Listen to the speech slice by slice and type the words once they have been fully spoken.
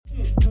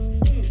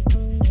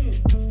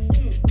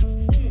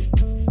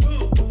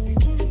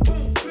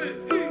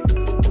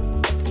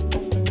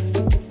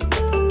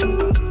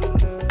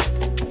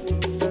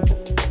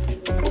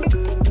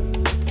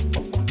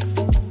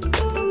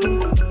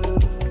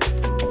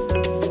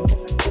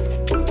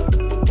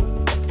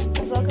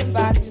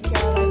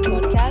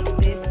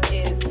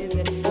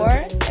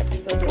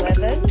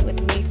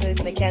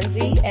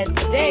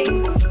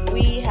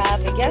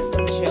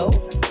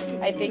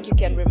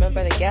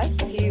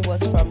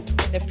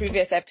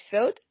previous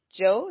episode,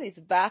 Joe is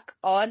back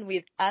on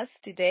with us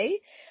today.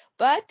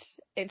 But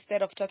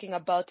instead of talking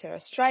about terror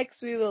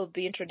strikes, we will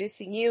be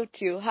introducing you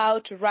to how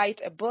to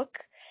write a book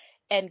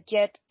and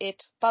get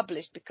it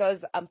published,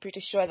 because I'm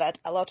pretty sure that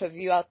a lot of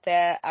you out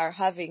there are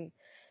having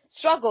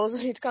struggles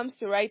when it comes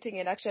to writing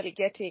and actually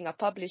getting a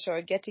publisher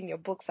or getting your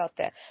books out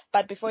there.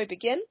 But before we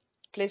begin,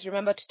 please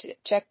remember to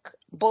check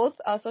both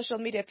our social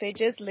media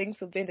pages.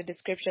 Links will be in the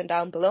description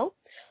down below.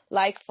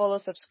 Like, follow,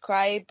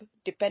 subscribe,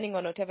 depending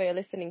on whatever you're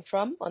listening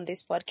from on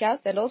this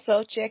podcast. And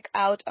also check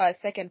out our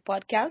second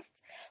podcast,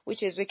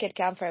 which is Wicked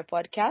Campfire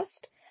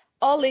Podcast.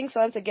 All links,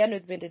 once again, will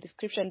be in the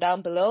description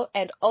down below.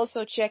 And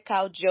also check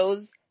out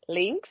Joe's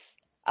links.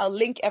 I'll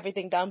link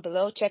everything down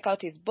below. Check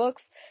out his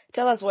books.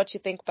 Tell us what you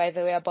think, by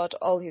the way, about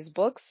all his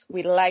books.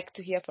 We like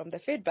to hear from the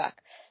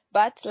feedback.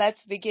 But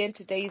let's begin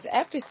today's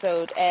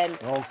episode. And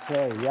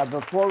okay, yeah,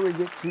 before we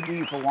get too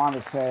deep, I want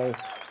to say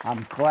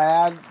I'm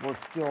glad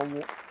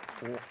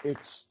it's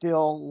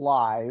still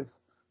live.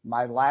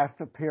 My last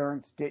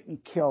appearance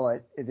didn't kill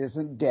it. It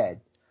isn't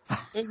dead.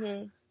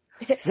 Mm-hmm.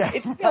 It's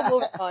still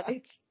moving on.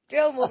 It's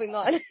still moving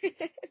on.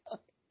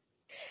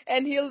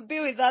 And he'll be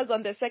with us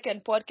on the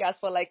second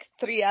podcast for like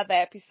 3 other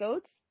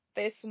episodes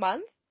this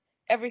month.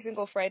 Every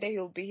single Friday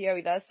he'll be here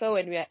with us. So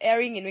when we are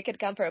airing in Wicked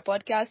Campfire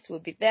Podcast, we'll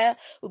be there.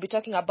 We'll be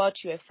talking about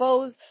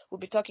UFOs. We'll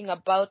be talking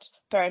about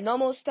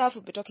paranormal stuff.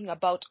 We'll be talking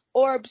about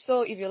orbs.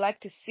 So if you like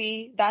to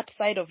see that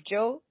side of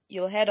Joe,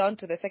 you'll head on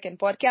to the second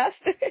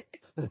podcast.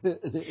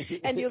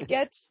 And you'll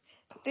get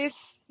this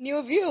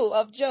new view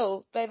of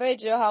Joe. By the way,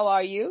 Joe, how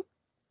are you?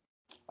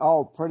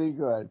 Oh, pretty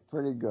good,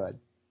 pretty good.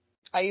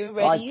 Are you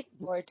ready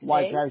for today?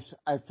 Like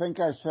I think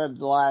I said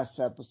the last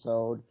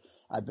episode,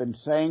 I've been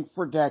saying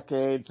for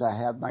decades, I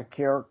have my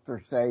character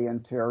say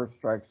in Terror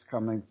Strikes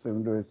Coming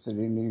Soon to a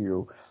City Near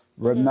You,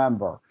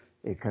 remember,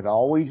 it could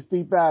always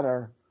be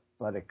better,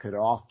 but it could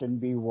often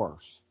be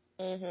worse.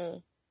 Mm-hmm.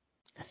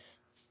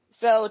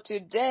 So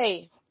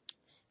today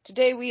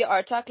we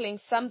are tackling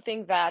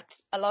something that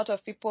a lot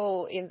of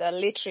people in the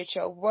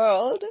literature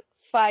world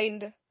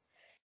find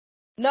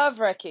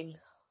nerve-wracking.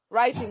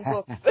 Writing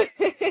books.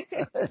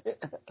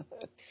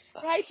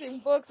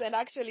 Writing books and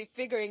actually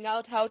figuring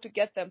out how to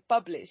get them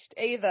published,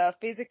 either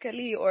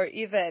physically or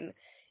even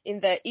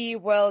in the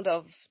e-world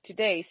of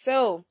today.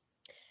 So,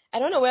 I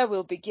don't know where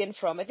we'll begin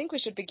from. I think we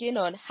should begin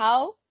on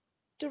how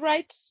to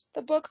write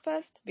the book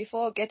first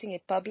before getting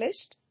it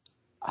published.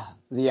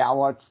 Yeah,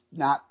 let's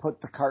not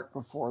put the cart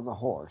before the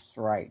horse,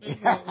 right?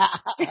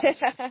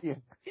 Mm-hmm. Yeah.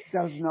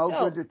 Does no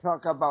good to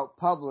talk about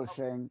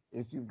publishing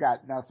if you've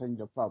got nothing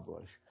to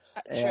publish.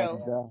 True.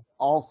 And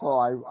also,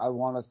 I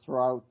want to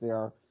throw out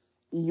there,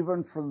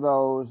 even for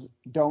those,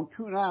 don't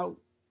tune out.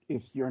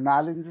 If you're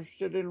not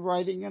interested in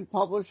writing and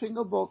publishing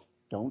a book,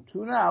 don't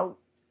tune out.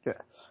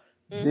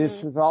 Mm-hmm.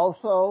 This is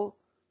also,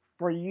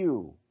 for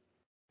you,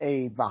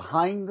 a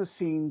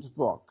behind-the-scenes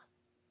book.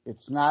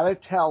 It's not a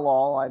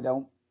tell-all. I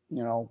don't,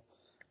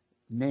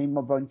 name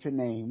a bunch of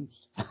names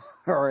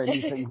or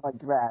anything like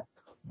that.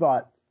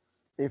 But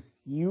if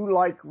you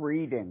like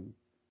reading,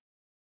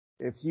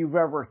 if you've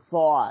ever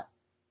thought,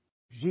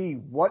 gee,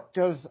 what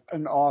does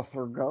an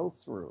author go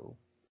through?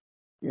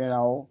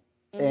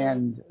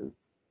 And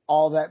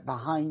all that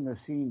behind the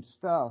scenes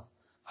stuff,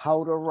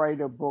 how to write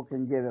a book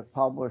and get it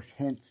published,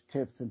 hints,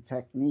 tips, and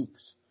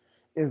techniques,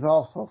 is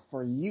also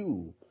for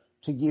you,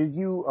 to give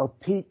you a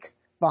peek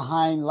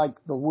behind,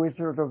 like, the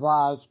Wizard of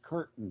Oz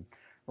curtain,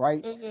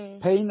 right?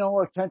 Mm-hmm. Pay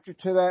no attention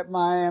to that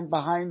man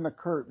behind the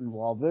curtain.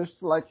 Well, this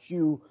lets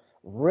you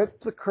rip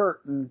the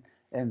curtain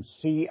and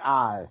see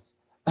Oz.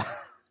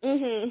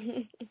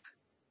 Mm-hmm.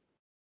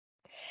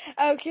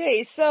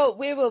 Okay, so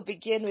we will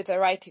begin with the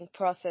writing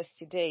process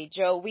today.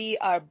 Joe, we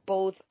are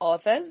both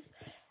authors.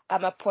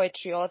 I'm a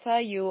poetry author.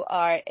 You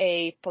are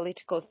a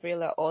political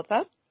thriller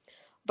author.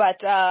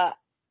 But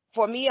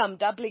for me, I'm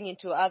dabbling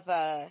into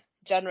other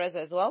genres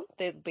as well.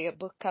 There'll be a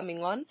book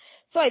coming on.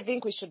 So I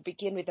think we should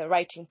begin with the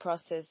writing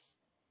process.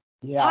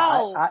 Yeah,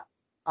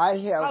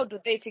 how do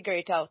they figure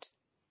it out?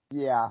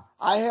 Yeah,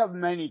 I have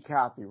many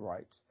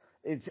copyrights.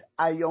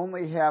 I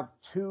only have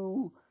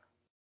 2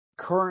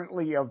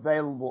 currently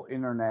available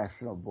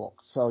international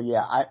books. So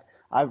yeah,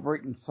 I've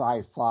written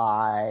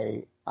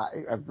sci-fi,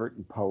 I've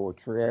written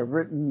poetry, I've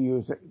written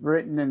music,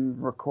 written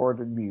and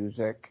recorded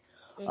music,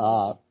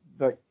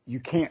 but you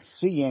can't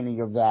see any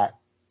of that.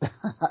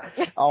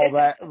 All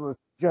that was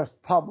just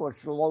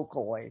published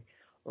locally,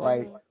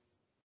 right?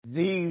 Mm-hmm.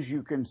 These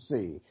you can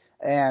see.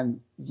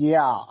 And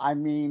yeah, I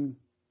mean,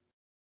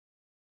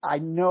 I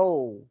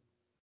know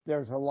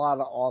there's a lot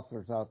of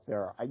authors out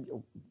there.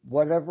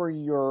 Whatever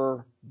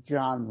your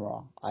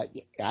genre,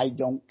 I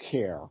don't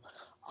care.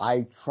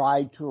 I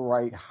try to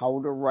write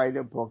how to write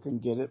a book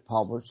and get it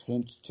published,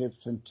 hints,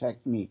 tips, and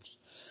techniques,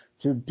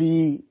 to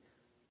be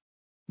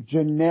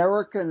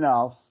generic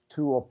enough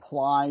to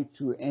apply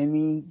to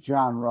any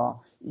genre,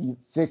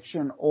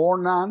 fiction or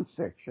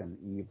nonfiction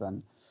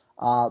even,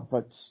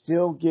 but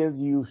still give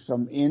you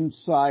some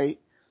insight,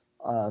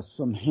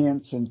 some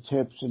hints and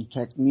tips and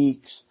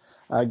techniques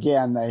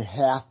Again, they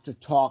have to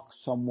talk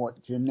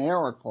somewhat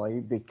generically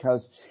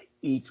because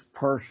each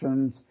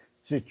person's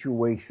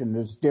situation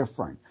is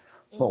different.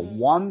 But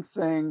one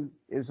thing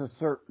is a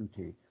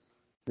certainty.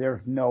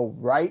 There's no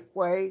right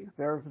way,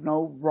 there's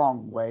no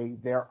wrong way.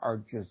 There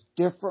are just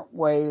different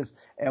ways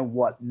and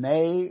what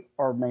may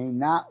or may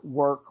not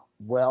work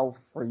well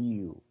for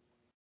you,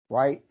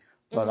 right?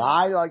 But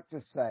I like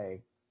to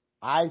say,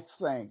 I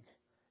think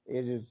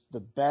it is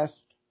the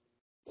best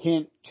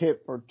hint,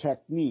 tip, or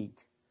technique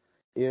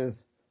is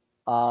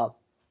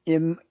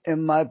in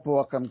my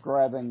book. I'm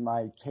grabbing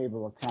my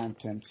table of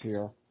contents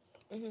here.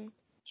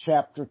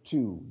 Chapter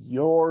 2,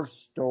 your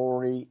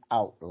story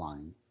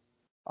outline.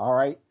 All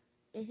right?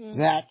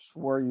 That's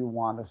where you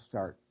want to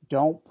start.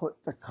 Don't put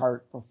the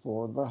cart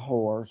before the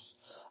horse.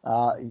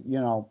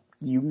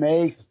 You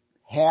may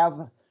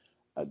have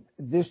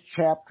this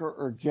chapter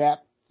or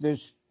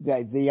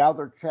the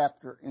other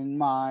chapter in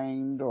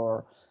mind,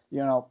 or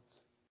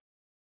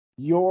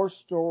your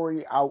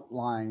story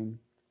outline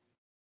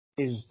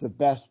is the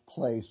best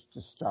place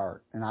to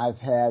start. And I've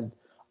had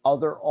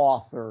other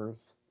authors,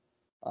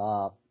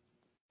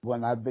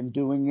 when I've been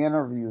doing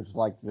interviews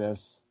like this,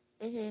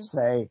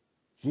 say,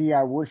 gee,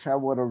 I wish I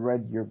would have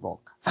read your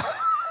book.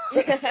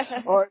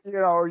 Or,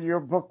 your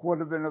book would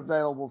have been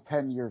available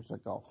 10 years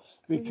ago.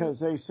 Because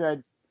they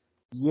said,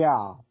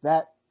 yeah,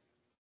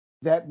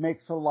 that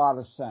makes a lot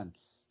of sense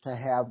to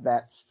have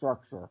that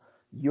structure.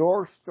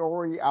 Your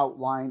story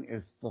outline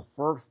is the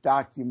first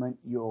document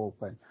you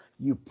open.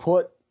 You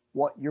put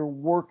what your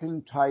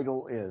working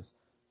title is.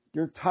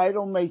 Your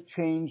title may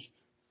change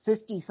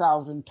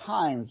 50,000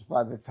 times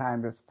by the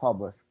time it's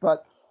published,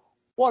 but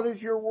what is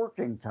your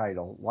working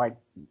title? Like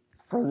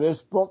for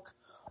this book,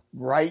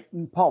 Write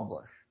and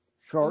Publish.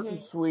 Short and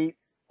sweet.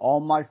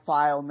 All my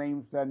file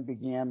names then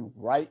began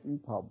Write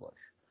and Publish.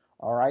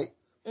 All right?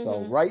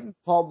 So Write and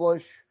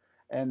Publish,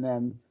 and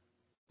then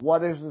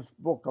what is this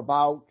book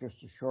about?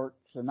 Just a short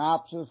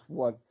synopsis.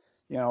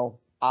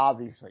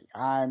 Obviously,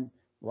 I'm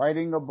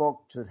writing a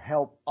book to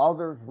help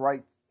others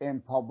write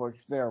and publish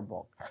their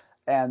book.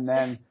 And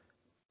then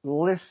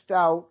list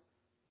out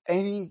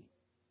any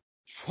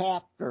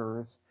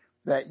chapters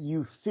that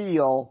you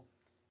feel,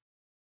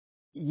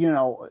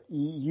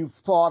 you've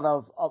thought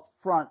of up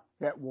front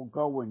that will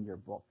go in your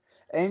book.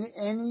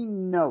 Any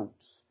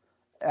notes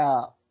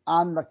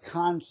on the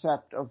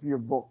concept of your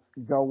book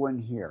go in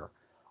here.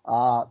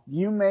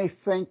 You may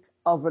think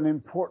of an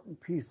important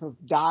piece of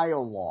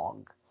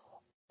dialogue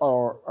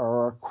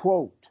or a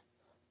quote.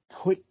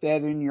 Put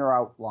that in your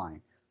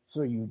outline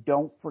so you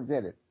don't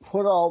forget it.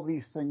 Put all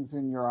these things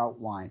in your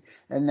outline.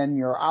 And then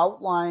your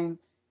outline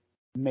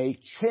may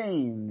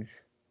change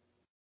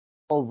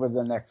over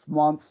the next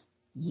month,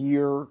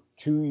 year,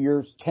 2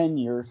 years, 10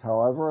 years,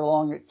 however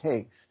long it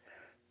takes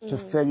to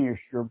finish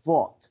your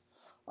book.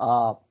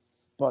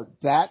 But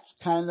that's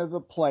kind of the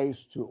place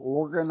to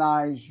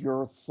organize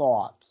your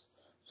thoughts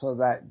so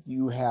that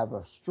you have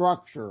a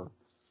structure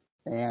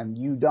and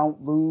you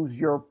don't lose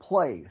your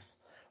place.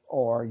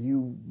 Or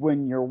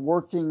when you're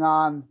working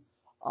on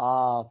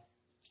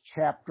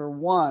chapter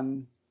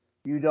 1,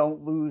 you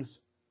don't lose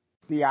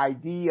the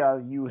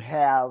idea you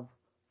have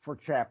for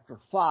chapter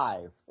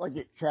 5. Like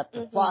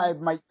chapter 5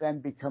 might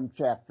then become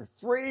chapter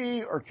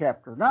 3 or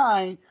chapter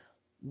 9,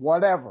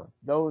 whatever.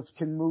 Those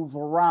can move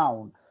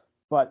around.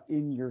 But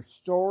in your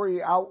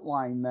story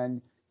outline,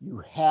 then,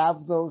 you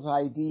have those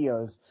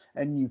ideas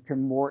and you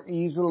can more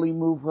easily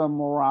move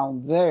them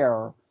around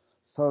there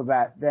so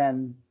that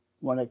then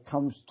when it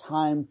comes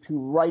time to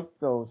write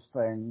those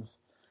things,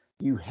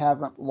 you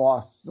haven't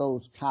lost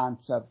those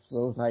concepts,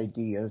 those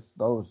ideas,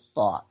 those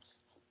thoughts.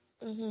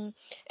 And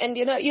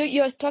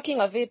you're talking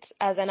of it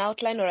as an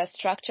outline or a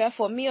structure.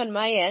 For me, on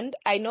my end,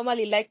 I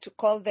normally like to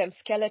call them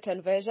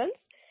skeleton versions.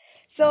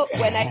 So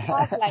when I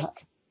have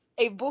like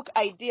a book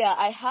idea,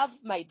 I have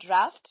my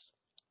draft,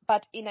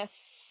 but in a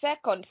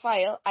second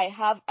file, I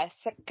have a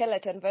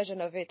skeleton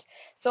version of it.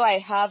 So I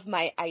have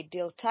my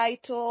ideal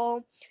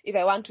title. If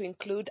I want to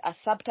include a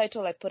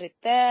subtitle, I put it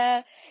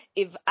there.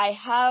 If I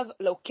have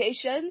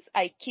locations,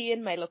 I key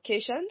in my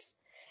locations.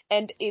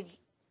 And if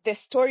the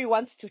story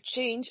wants to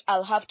change,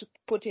 I'll have to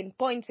put in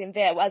points in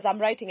there. As I'm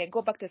writing, I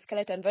go back to the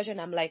skeleton version.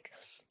 I'm like,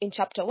 in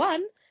chapter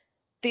 1,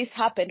 this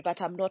happened,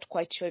 but I'm not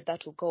quite sure if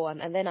that will go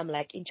on. And then I'm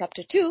like, in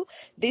chapter 2,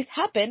 this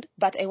happened,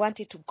 but I want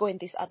it to go in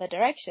this other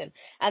direction.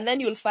 And then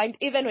you'll find,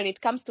 even when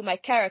it comes to my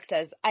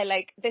characters, I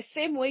like the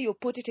same way you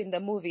put it in the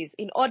movies,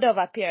 in order of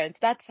appearance.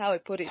 That's how I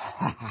put it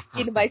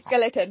in my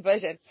skeleton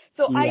version.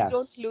 So yes. I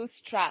don't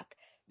lose track.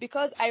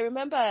 Because I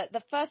remember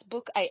the first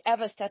book I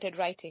ever started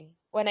writing,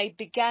 when I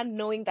began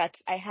knowing that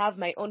I have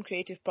my own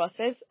creative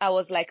process, I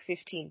was like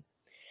 15.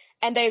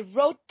 And I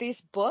wrote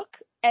this book,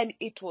 and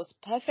it was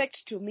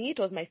perfect to me. It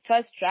was my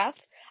first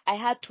draft. I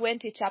had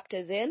 20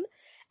 chapters in,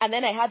 and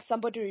then I had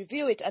somebody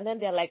review it, and then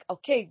they're like,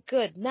 okay,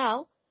 good.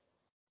 Now,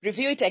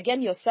 review it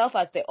again yourself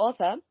as the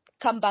author.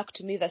 Come back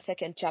to me with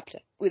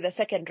the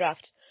second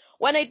draft.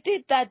 When I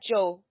did that,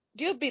 Joe,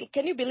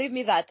 can you believe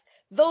me that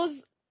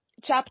those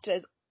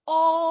chapters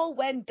all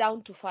went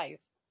down to 5?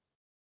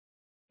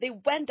 They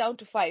went down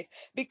to 5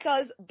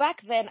 because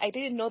back then I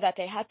didn't know that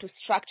I had to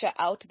structure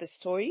out the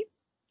story.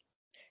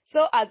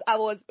 So as I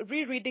was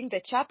rereading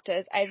the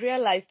chapters, I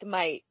realized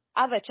my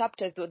other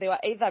chapters, though, they were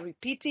either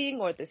repeating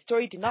or the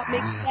story did not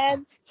make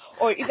sense,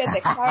 or even the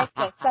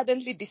character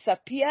suddenly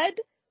disappeared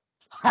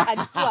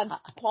and grew and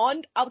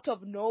spawned out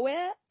of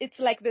nowhere. It's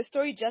like the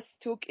story just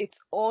took its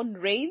own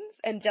reins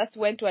and just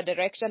went to a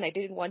direction I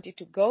didn't want it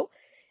to go.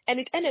 And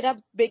it ended up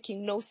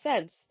making no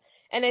sense.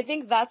 And I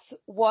think that's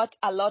what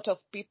a lot of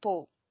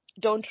people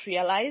don't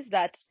realize,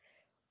 that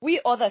we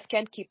authors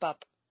can't keep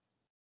up.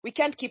 We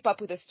can't keep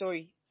up with the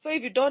story. So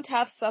if you don't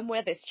have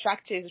somewhere the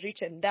structure is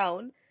written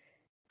down,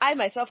 I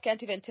myself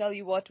can't even tell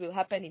you what will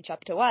happen in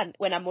chapter 1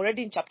 when I'm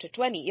already in chapter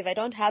 20 if I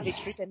don't have it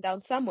written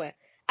down somewhere.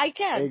 I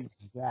can't.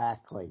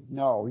 Exactly.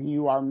 No,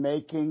 you are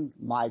making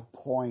my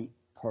point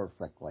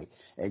perfectly.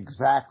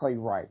 Exactly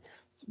right.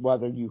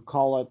 Whether you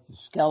call it the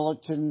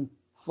skeleton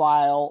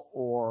file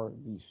or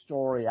the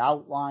story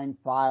outline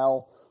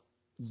file,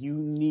 you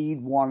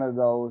need one of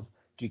those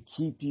to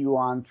keep you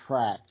on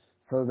track.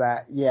 So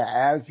that,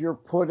 yeah, as you're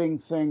putting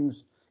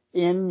things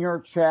in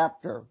your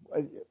chapter,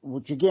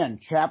 which again,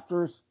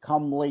 chapters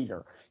come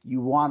later, you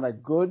want a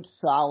good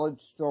solid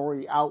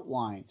story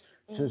outline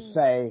to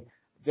say,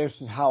 this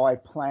is how I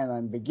plan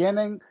on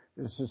beginning,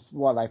 this is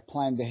what I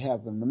plan to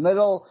have in the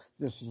middle,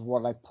 this is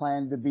what I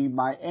plan to be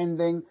my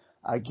ending.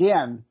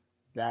 Again,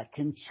 that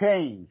can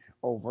change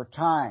over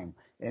time.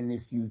 And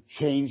if you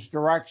change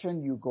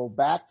direction, you go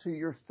back to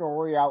your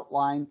story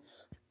outline,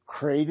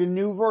 create a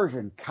new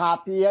version,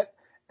 copy it,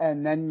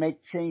 and then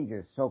make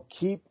changes. So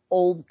keep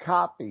old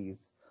copies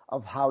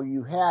of how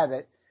you had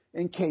it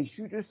in case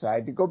you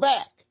decide to go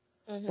back,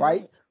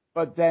 right?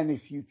 But then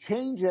if you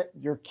change it,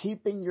 you're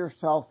keeping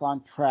yourself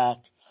on track.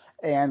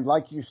 And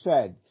like you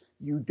said,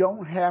 you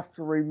don't have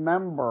to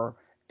remember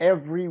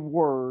every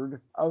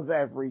word of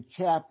every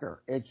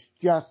chapter. It's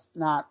just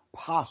not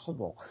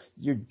possible.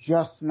 You're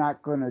just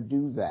not going to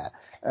do that.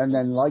 And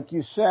then like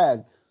you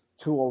said,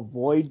 to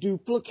avoid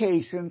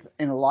duplications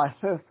unless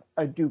if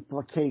a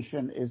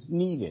duplication is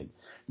needed.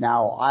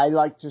 Now, I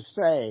like to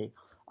say,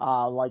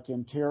 like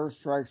in Terror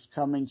Strikes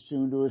Coming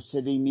Soon to a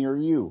City Near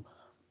You,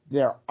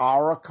 there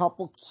are a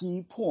couple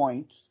key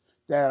points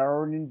that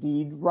are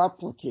indeed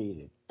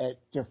replicated at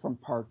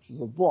different parts of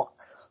the book.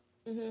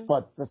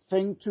 But the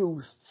thing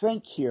to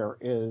think here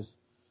is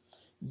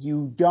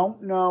you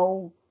don't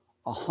know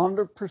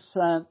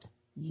 100%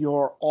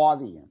 your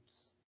audience.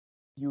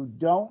 You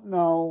don't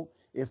know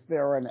if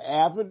they're an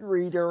avid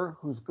reader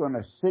who's going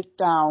to sit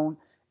down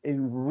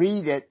and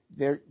read it,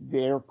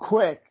 they're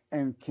quick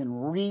and can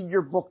read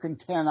your book in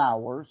 10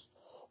 hours,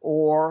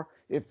 or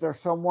if they're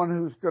someone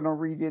who's going to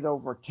read it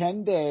over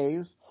 10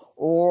 days,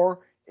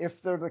 or if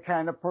they're the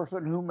kind of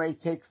person who may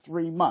take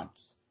 3 months.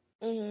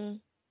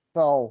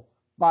 So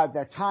by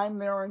the time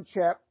they're in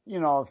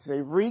if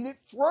they read it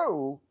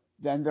through,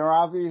 then they're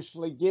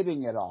obviously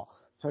getting it all.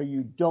 So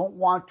you don't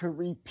want to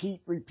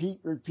repeat.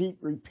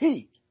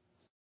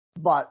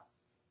 But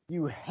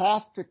you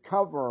have to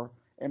cover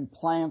and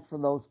plan for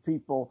those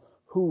people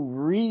who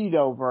read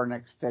over an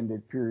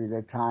extended period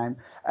of time,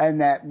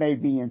 and that may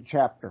be in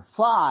chapter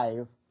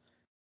 5,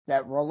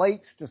 that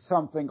relates to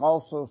something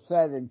also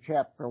said in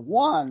chapter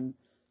 1,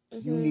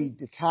 you need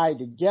to tie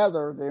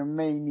together. There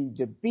may need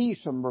to be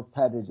some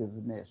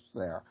repetitiveness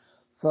there.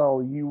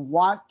 So you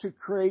want to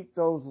create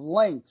those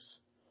links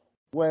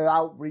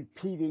without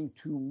repeating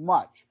too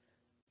much.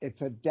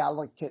 It's a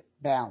delicate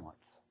balance.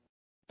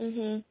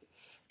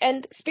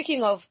 And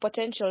speaking of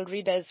potential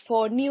readers,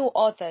 for new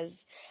authors,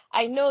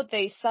 I know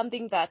there is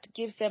something that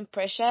gives them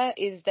pressure,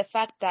 is the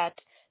fact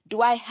that,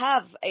 do I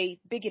have a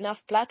big enough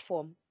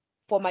platform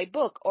for my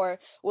book, or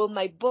will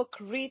my book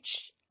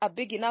reach a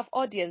big enough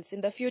audience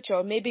in the future,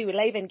 or maybe will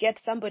I even get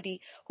somebody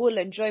who will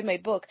enjoy my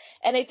book?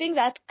 And I think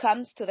that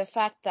comes to the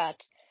fact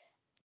that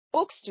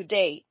books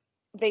today,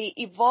 they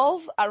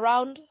evolve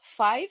around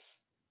 5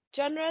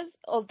 genres,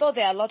 although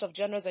there are a lot of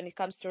genres when it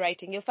comes to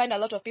writing. You'll find a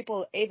lot of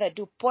people either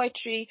do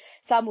poetry,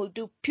 some will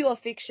do pure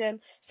fiction,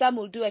 some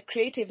will do a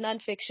creative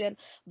nonfiction,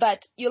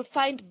 but you'll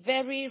find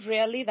very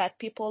rarely that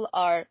people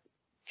are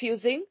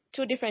fusing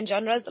 2 different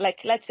genres. Like,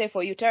 let's say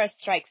for you, Terror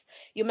Strikes,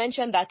 you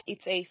mentioned that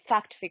it's a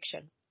fact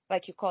fiction,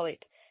 like you call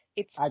it.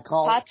 I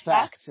call it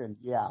faction,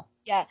 yeah.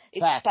 Yeah,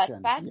 it's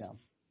faction, part fact,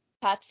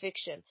 part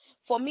fiction.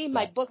 For me,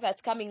 my book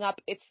that's coming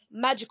up, it's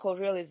magical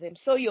realism.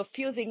 So you're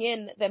fusing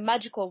in the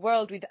magical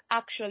world with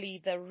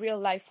actually the real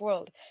life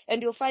world.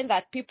 And you'll find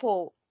that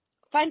people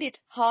find it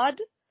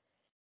hard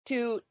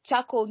to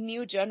tackle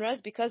new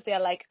genres because they're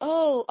like,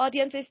 oh,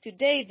 audiences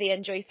today, they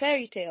enjoy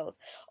fairy tales.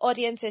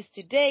 Audiences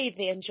today,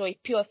 they enjoy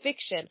pure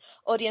fiction.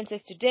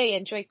 Audiences today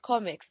enjoy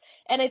comics.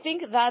 And I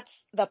think that's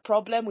the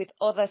problem with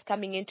authors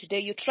coming in today.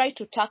 You try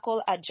to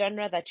tackle a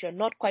genre that you're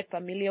not quite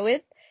familiar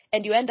with,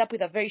 and you end up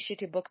with a very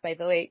shitty book, by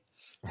the way.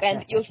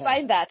 And you'll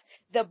find that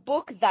the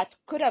book that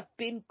could have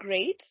been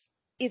great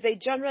is a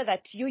genre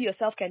that you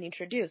yourself can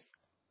introduce.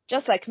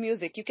 Just like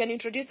music, you can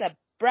introduce a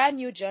brand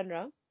new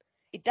genre.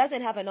 It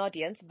doesn't have an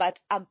audience, but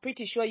I'm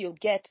pretty sure you'll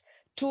get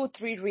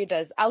 2-3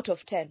 readers out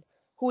of 10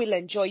 who will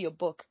enjoy your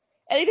book.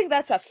 And I think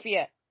that's a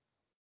fear.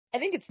 I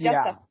think it's just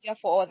a fear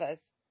for others.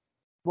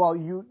 Well,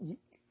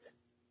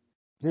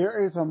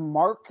 there is a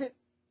market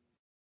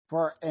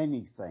for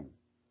anything.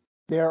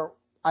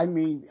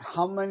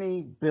 How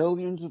many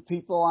billions of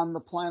people on the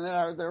planet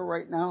are there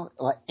right now?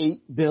 Like 8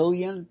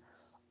 billion?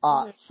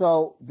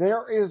 So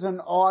there is an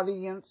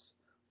audience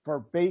for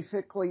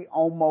basically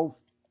almost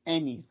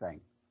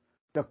anything.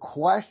 The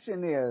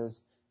question is,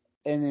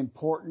 and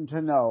important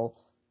to know,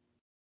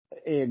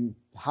 in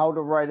how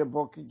to write a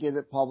book and get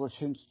it published,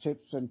 hints,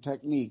 tips, and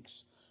techniques.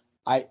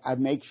 I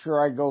make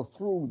sure I go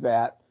through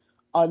that,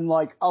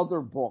 unlike other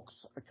books,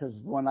 because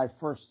when I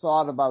first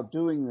thought about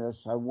doing this,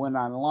 I went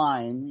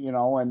online,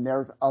 and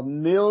there's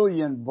 1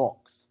 million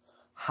books.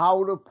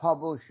 How to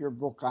publish your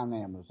book on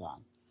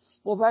Amazon.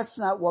 Well, that's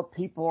not what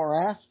people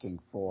are asking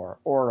for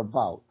or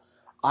about.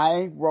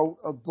 I wrote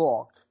a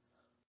book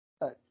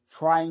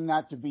trying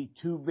not to be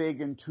too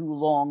big and too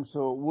long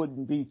so it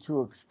wouldn't be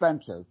too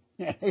expensive.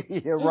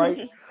 You're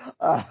right.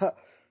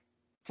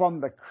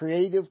 From the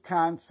creative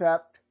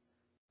concept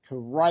to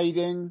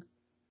writing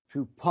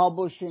to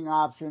publishing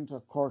options.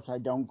 Of course, I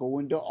don't go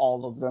into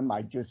all of them.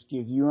 I just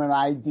give you an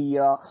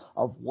idea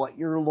of what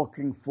you're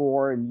looking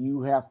for, and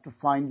you have to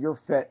find your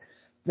fit.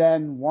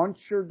 Then once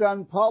you're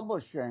done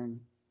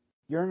publishing,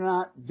 you're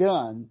not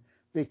done,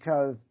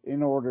 because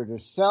in order to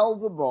sell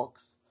the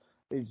books,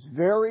 it's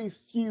very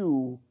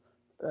few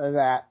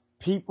that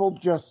people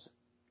just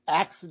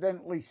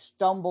accidentally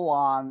stumble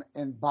on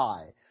and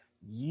buy.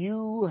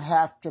 You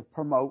have to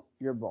promote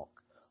your book,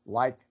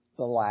 like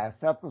the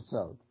last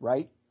episode,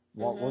 right?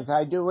 What was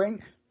I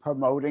doing?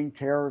 Promoting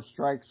Terror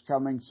Strikes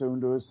Coming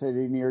Soon to a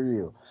City Near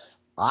You.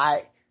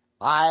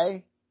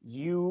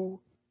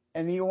 You,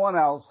 anyone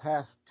else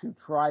has to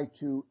try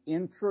to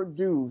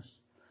introduce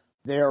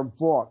their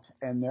book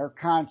and their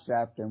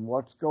concept and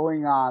what's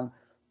going on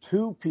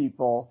to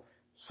people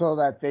so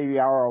that they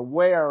are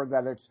aware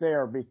that it's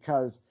there,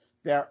 because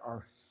there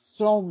are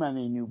so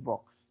many new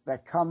books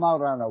that come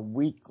out on a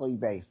weekly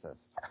basis,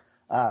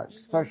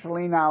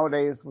 especially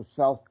nowadays with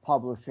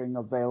self-publishing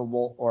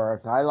available, or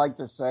as I like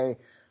to say,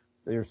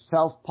 there's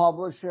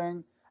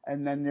self-publishing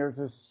and then there's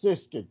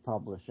assisted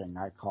publishing,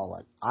 I call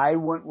it. I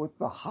went with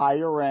the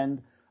higher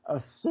end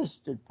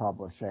assisted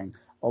publishing.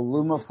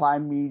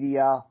 Illumify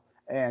Media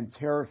and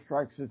Terror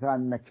Strikes is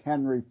on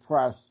McHenry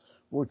Press,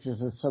 which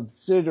is a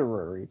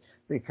subsidiary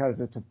because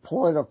it's a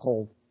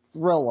political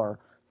thriller.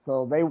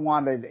 So they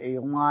wanted a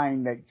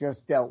line that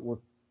just dealt with,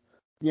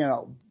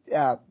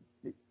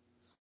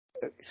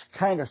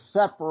 kind of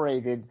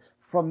separated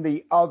from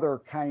the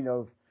other kind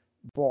of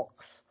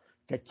books,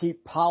 to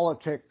keep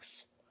politics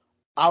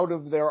out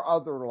of their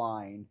other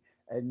line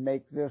and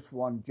make this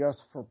one just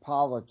for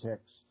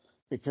politics,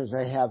 because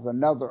they have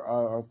another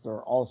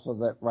author also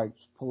that writes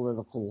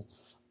political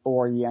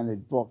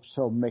oriented books.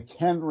 So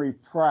McHenry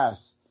Press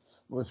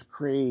was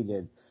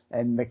created,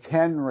 and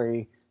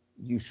McHenry,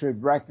 you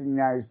should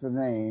recognize the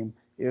name,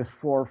 is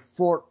for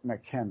Fort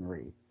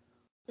McHenry,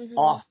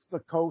 off the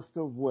coast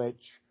of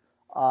which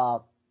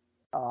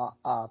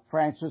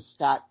Francis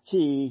Scott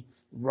Key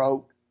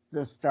wrote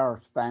the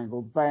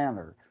Star-Spangled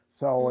Banner.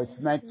 So it's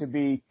meant to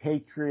be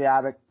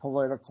patriotic,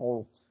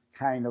 political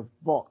kind of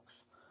books.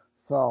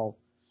 So,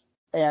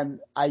 and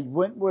I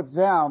went with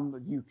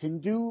them. You can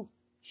do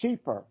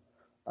cheaper.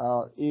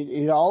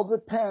 It all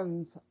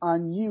depends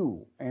on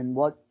you and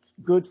what's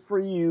good for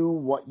you,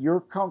 what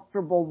you're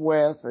comfortable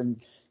with, and,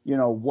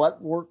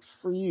 what works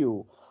for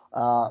you.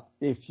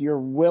 If you're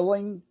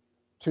willing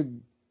to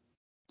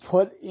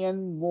put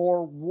in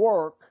more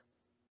work,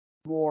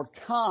 more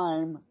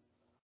time,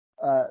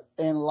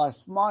 and less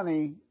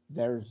money,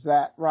 there's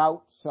that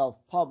route,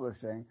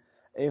 self-publishing.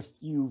 If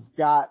you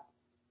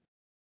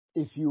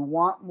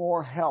want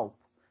more help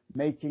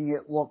making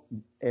it look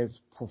as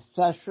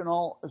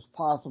professional as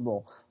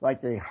possible,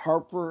 like a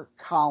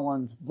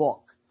HarperCollins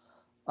book,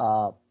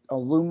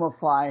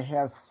 Illumify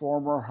has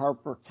former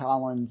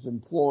HarperCollins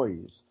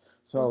employees,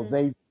 so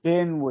they've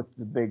been with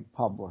the big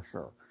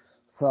publisher.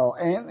 So,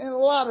 and a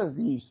lot of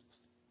these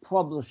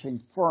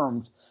publishing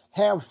firms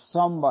have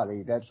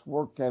somebody that's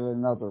worked at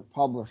another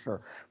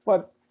publisher,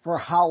 but for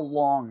how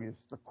long is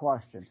the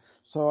question.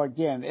 So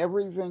again,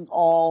 everything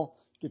all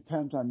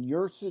depends on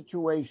your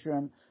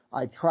situation.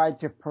 I tried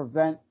to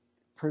present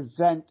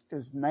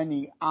as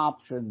many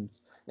options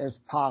as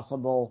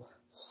possible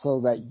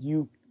so that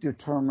you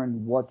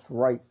determine what's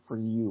right for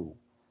you.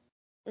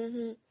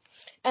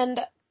 And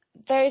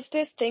there is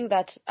this thing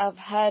that I've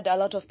heard a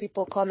lot of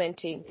people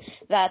commenting,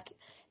 that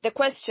the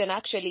question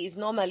actually is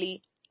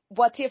normally,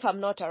 what if I'm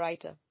not a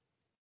writer?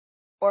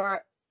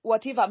 Or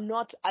what if I'm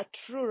not a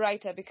true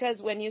writer?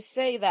 Because when you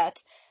say that,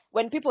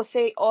 when people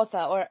say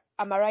author or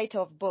I'm a writer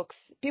of books,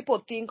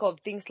 people think of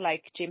things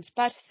like James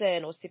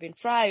Patterson or Stephen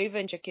Fry or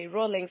even J.K.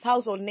 Rowling's,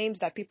 household names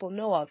that people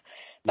know of.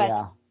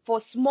 But for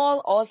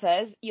small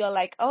authors, you're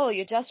like, oh,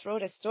 you just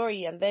wrote a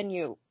story and then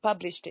you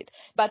published it.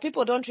 But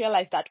people don't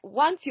realize that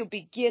once you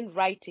begin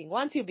writing,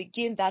 once you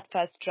begin that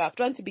first draft,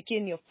 once you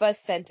begin your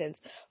first sentence,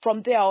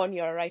 from there on,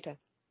 you're a writer.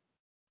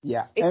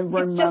 Yeah.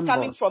 It's just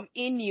coming from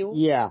in you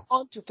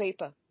onto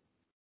paper.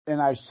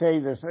 And I say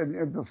this,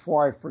 and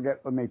before I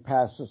forget, let me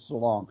pass this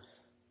along.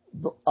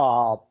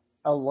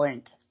 A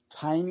link,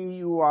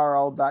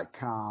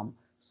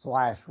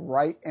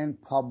 tinyurl.com/write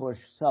and publish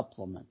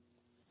supplement.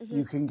 Mm-hmm.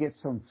 You can get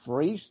some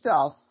free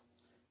stuff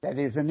that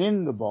isn't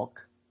in the book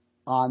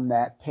on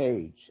that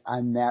page,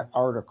 on that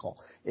article.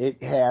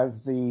 It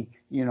has the,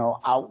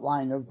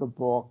 outline of the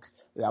book,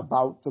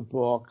 about the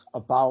book,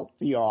 about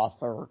the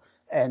author,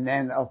 and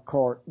then, of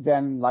course,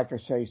 like I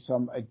say,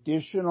 some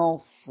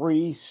additional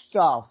free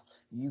stuff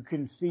you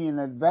can see in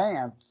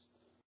advance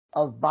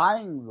of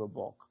buying the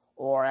book.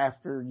 Or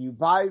after you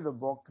buy the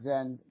book,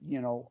 then,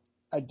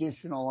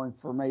 additional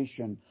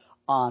information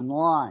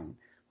online.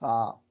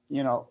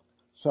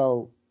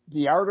 So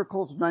the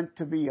article's meant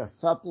to be a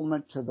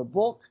supplement to the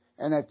book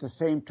and at the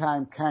same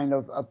time kind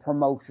of a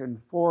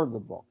promotion for the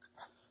book,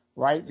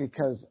 right?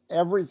 Because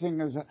everything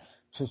is,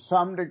 to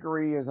some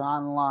degree, is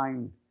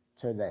online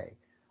today.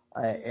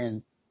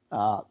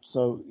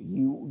 So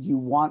you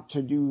want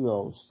to do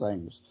those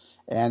things.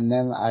 And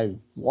then I've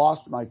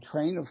lost my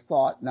train of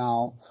thought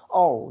now.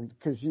 Oh,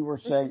 because you were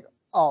saying,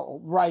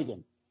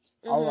 writing.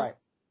 Mm-hmm. All right.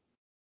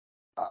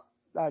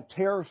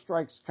 Terror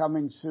Strikes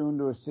coming soon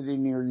to a city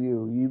near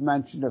you. You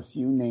mentioned a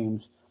few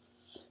names.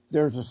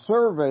 There's a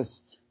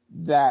service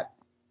that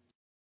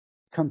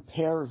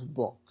compares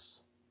books.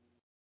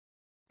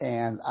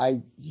 And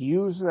I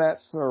use that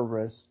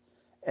service,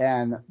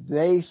 and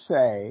they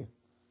say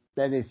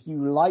that if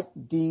you like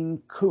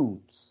Dean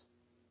Koontz,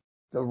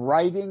 the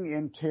writing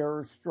in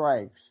Terror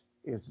Strikes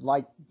is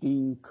like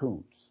Dean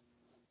Koontz.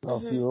 So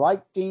mm-hmm. If you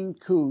like Dean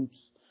Koontz,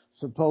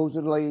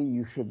 supposedly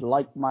you should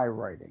like my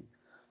writing.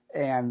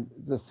 And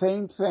the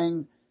same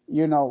thing,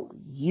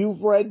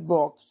 you've read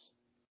books,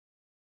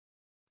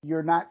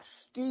 you're not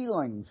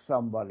stealing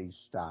somebody's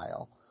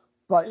style,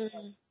 but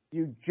mm-hmm.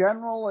 you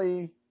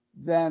generally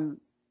then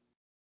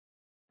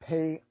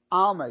pay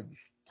homage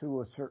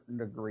to a certain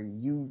degree.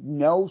 You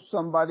know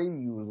somebody,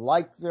 you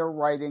like their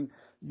writing,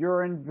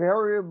 you're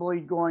invariably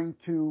going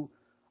to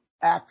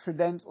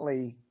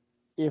accidentally,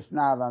 if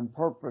not on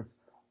purpose,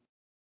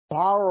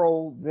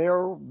 borrow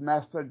their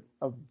method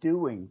of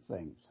doing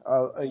things,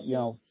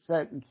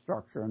 set and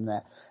structure and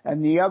that.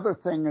 And the other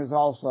thing is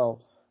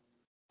also,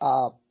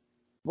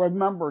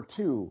 remember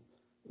too,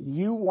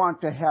 you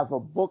want to have a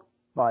book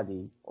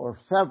buddy or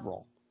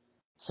several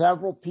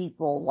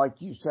people,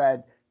 like you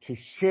said, to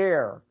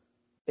share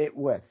it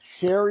with.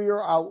 Share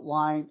your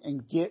outline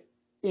and get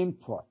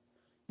input.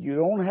 You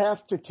don't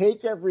have to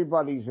take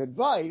everybody's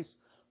advice,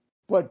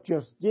 but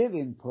just get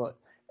input.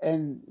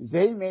 And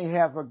they may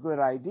have a good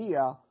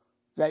idea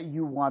that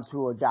you want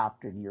to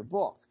adopt in your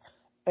book.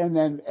 And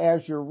then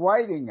as you're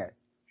writing it,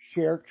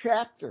 share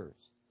chapters.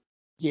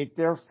 Get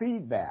their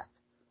feedback.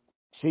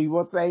 See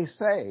what they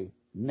say.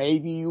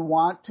 Maybe you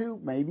want to,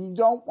 maybe you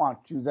don't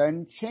want to,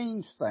 then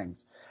change things.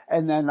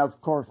 And then, of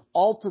course,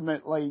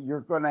 ultimately,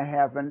 you're going to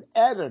have an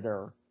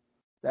editor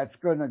that's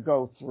going to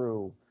go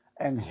through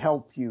and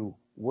help you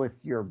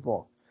with your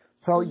book.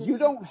 So mm-hmm. you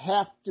don't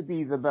have to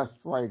be the best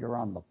writer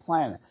on the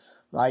planet.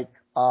 Like,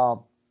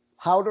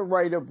 how to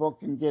write a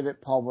book and get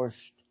it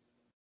published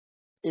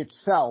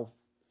itself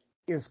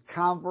is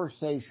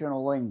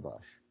conversational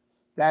English.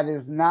 That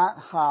is not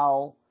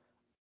how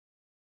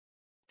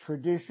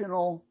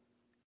traditional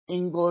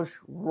English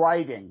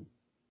writing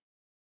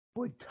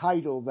would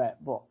title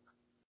that book.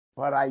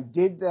 But I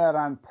did that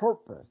on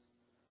purpose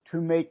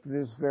to make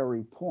this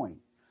very point.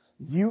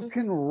 You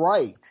can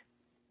write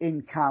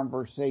in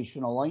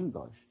conversational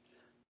English.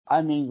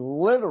 I mean,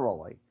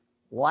 literally,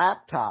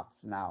 laptops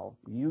now,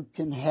 you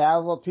can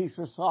have a piece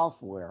of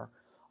software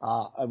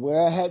with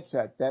a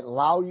headset that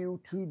allow you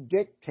to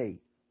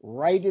dictate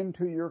right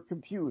into your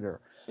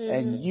computer. Mm-hmm.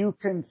 And you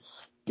can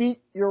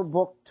speak your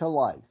book to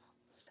life.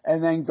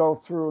 And then go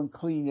through and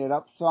clean it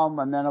up some.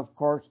 And then, of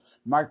course,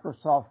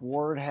 Microsoft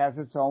Word has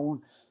its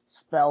own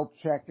spell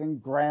check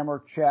and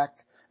grammar check.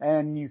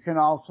 And you can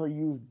also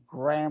use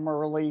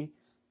Grammarly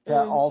to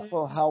mm-hmm.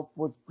 also help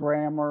with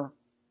grammar.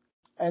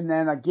 And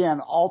then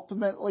again,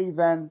 ultimately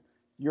then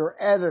your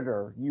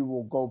editor, you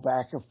will go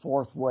back and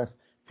forth with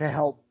to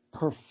help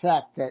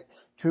perfect it,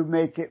 to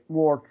make it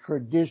more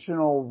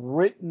traditional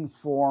written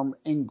form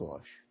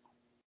English.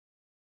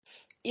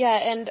 Yeah,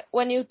 and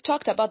when you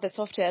talked about the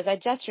softwares, I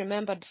just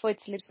remembered, before it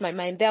slips my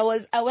mind, there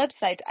was a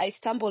website I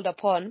stumbled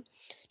upon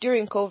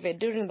during COVID,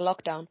 during the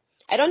lockdown.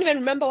 I don't even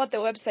remember what the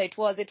website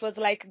was. It was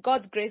like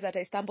God's grace that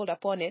I stumbled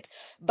upon it,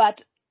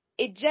 but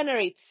it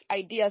generates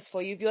ideas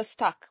for you if you're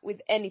stuck with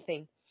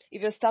anything.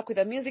 If you're stuck with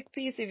a music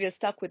piece, if you're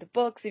stuck with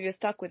books, if you're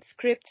stuck with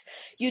scripts,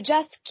 you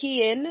just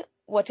key in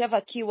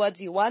whatever keywords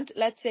you want.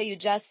 Let's say you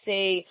just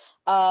say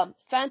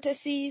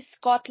fantasy,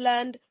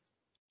 Scotland,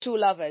 two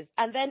lovers,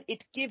 and then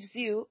it gives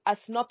you a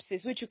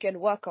synopsis which you can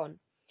work on.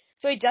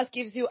 So it just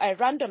gives you a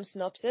random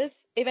synopsis,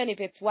 even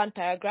if it's one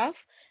paragraph,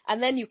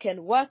 and then you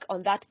can work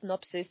on that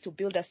synopsis to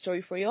build a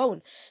story for your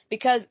own.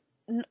 Because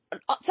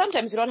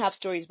sometimes you don't have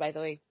stories, by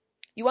the way.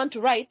 You want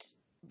to write,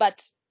 but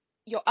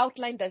your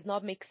outline does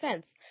not make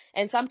sense.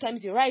 And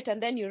sometimes you write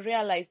and then you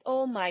realize,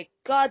 oh my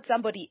God,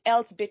 somebody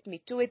else beat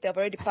me to it. They've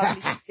already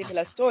published a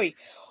similar story.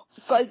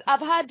 Because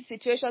I've had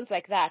situations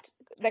like that.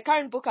 The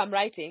current book I'm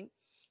writing,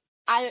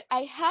 I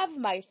have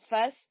my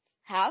first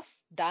half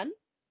done,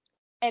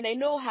 and I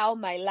know how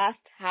my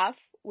last half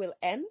will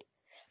end.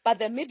 But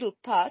the middle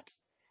part,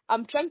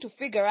 I'm trying to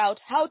figure out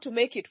how to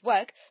make it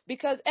work,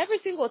 because every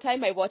single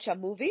time I watch a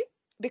movie,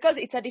 because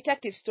it's a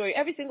detective story,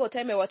 every single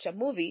time I watch a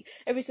movie,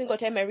 every single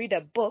time I read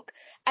a book,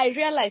 I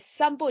realize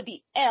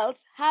somebody else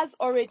has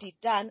already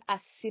done a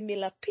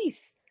similar piece.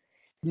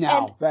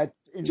 Now, that's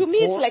to me,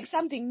 it's important. like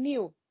something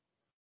new.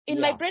 In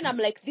my Yeah. brain, I'm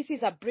like, this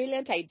is a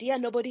brilliant idea.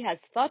 Nobody has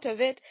thought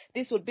of it.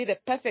 This would be the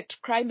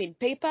perfect crime in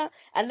paper.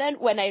 And then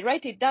when I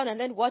write it down and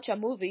then watch a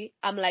movie,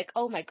 I'm like,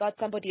 oh my God,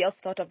 somebody else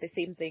thought of the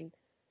same thing.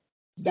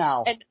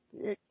 Now, And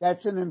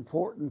that's an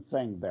important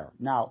thing there.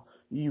 Now,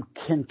 you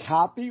can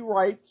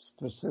copyright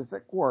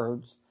specific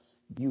words.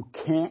 You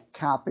can't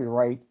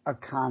copyright a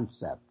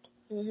concept.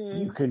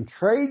 You can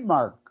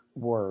trademark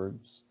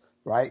words,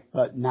 right,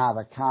 but not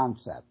a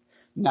concept.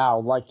 Now,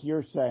 like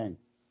you're saying,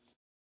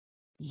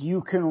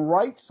 you can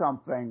write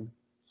something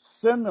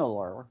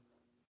similar,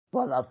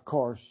 but of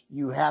course,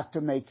 you have to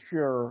make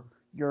sure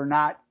you're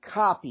not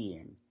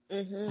copying.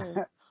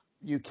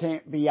 You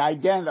can't be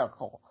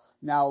identical.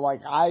 Now,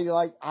 like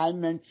I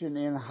mentioned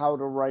in How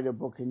to Write a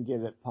Book and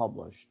Get It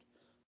Published,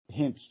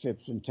 hints,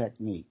 tips, and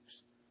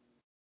techniques.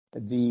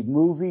 The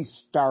movie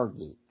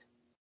Stargate,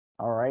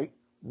 all right?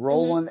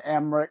 Roland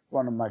Emmerich,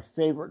 one of my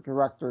favorite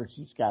directors.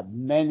 He's got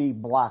many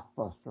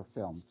blockbuster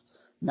films.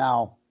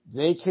 Now,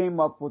 they came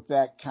up with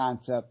that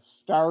concept,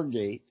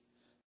 Stargate,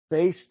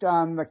 based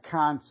on the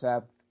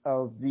concept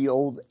of the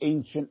old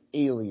ancient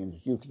aliens.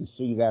 You can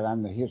see that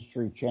on the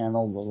History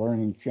Channel, the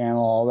Learning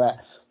Channel, all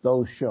that,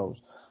 those shows.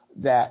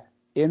 That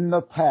in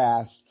the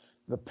past,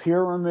 the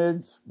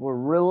pyramids were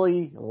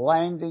really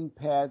landing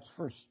pads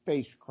for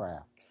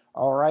spacecraft.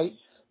 All right?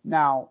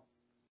 Now,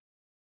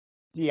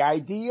 the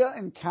idea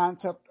and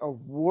concept of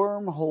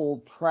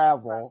wormhole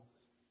travel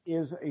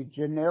is a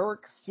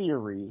generic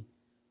theory.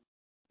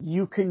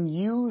 You can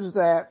use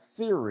that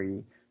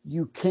theory.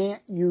 You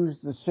can't use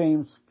the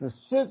same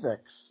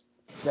specifics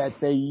that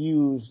they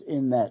use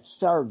in that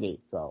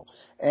Stargate, though.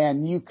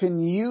 And you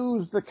can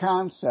use the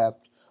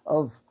concept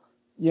of,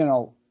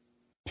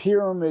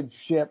 pyramid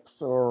ships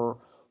or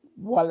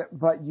what,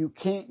 but you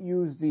can't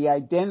use the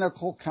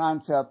identical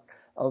concept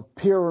of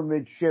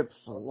pyramid ships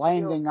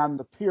landing on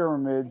the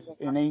pyramids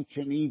in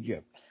ancient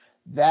Egypt.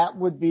 That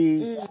would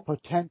be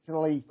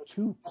potentially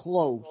too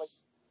close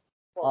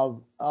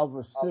of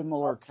a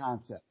similar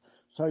concept.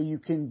 So you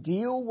can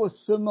deal with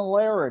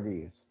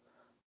similarities.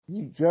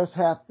 You just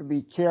have to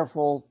be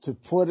careful to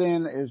put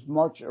in as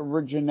much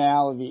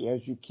originality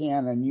as you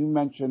can. And you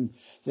mentioned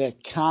that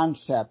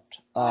concept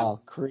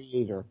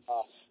creator.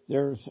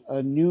 There's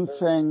a new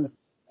thing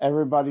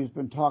everybody's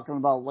been talking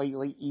about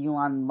lately.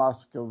 Elon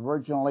Musk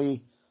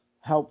originally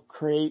helped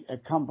create a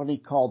company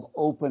called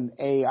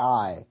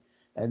OpenAI,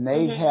 and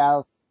they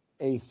have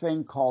a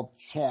thing called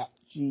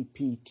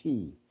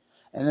ChatGPT,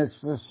 and it's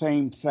the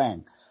same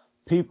thing.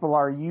 People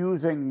are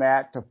using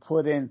that to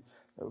put in,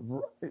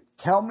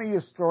 tell me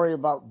a story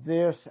about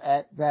this,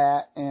 at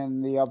that,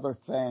 and the other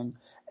thing,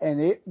 and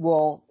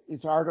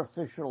it's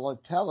artificial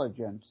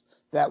intelligence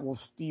that will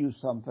spew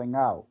something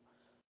out.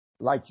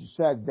 Like you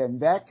said, then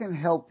that can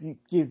help you,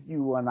 give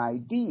you an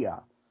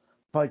idea,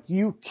 but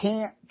you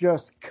can't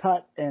just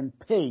cut and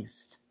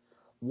paste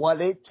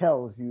what it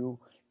tells you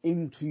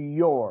into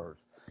yours.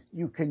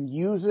 You can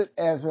use it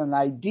as an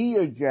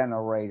idea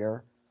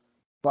generator,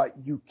 but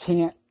you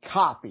can't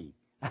copy.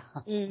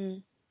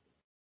 You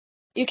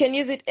can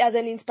use it as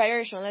an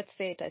inspiration, let's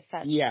say it as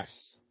such. Yes.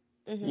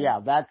 Yeah,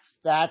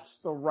 that's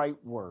the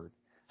right word.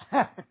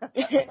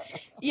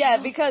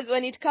 Yeah, because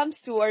when it comes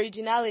to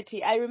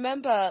originality, I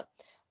remember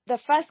the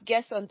first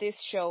guest on this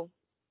show,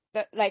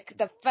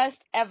 the first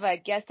ever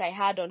guest I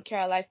had on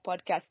Care Life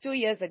podcast 2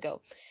 years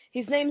ago.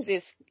 His name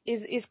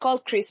is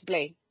called Chris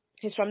Blay.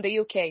 He's from the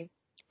UK,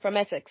 from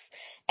Essex,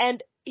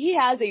 and he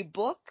has a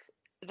book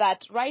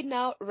that right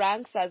now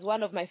ranks as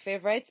one of my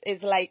favorites.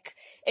 Is like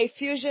a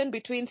fusion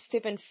between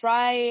Stephen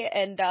Fry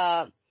and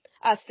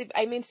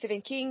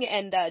Stephen King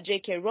and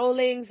J.K.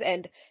 Rowling's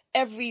and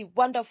every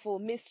wonderful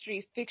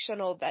mystery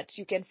fictional that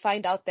you can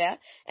find out there,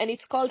 and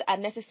it's called A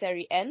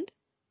Necessary End.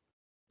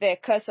 The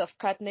Curse of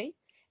Courtney.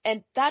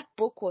 And that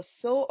book was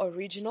so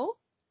original.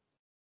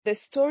 The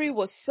story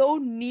was so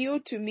new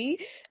to me.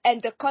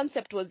 And the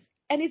concept was,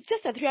 and it's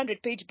just a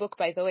 300-page book,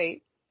 by the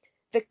way.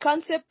 The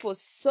concept was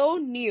so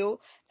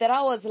new that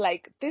I was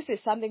like, this is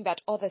something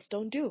that others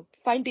don't do.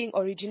 Finding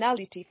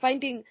originality,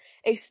 finding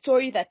a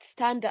story that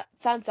stands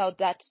out,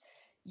 that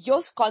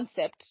your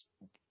concept,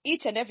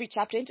 each and every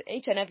chapter,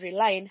 each and every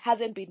line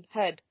hasn't been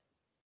heard.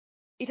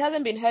 It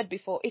hasn't been heard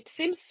before. It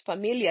seems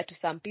familiar to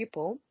some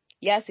people.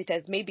 Yes, it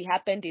has maybe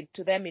happened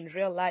to them in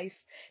real life,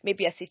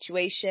 maybe a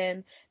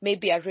situation,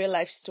 maybe a real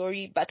life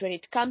story. But when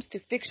it comes to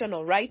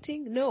fictional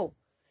writing, no.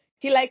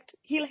 He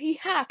literally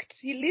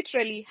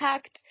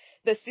hacked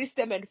the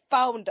system and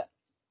found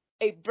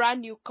a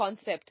brand new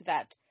concept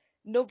that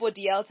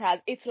nobody else has.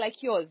 It's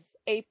like yours,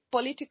 a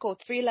political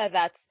thriller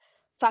that's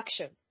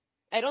faction.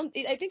 I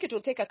think it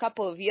will take a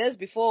couple of years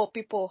before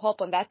people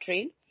hop on that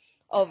train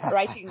of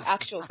writing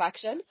actual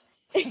faction,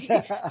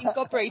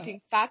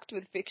 incorporating fact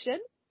with fiction,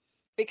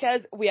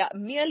 because we are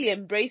merely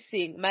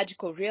embracing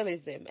magical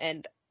realism,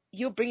 and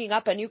you bringing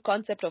up a new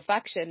concept of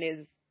faction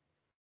is,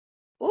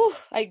 ooh,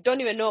 I don't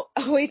even know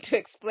a way to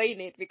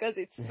explain it because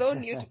it's so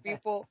new to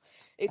people.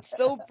 It's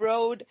so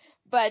broad.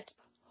 But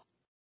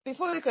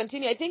before we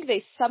continue, I think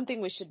there's something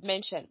we should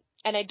mention,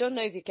 and I don't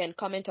know if you can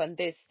comment on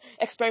this.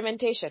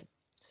 Experimentation.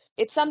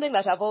 It's something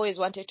that I've always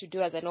wanted to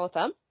do as an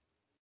author,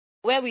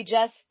 where we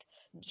just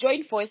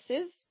join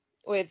forces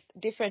with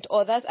different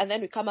authors and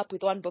then we come up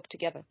with one book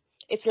together.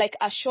 It's like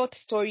a short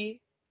story,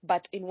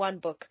 but in one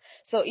book.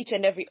 So each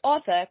and every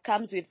author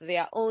comes with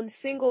their own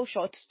single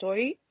short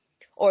story,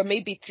 or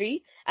maybe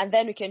three, and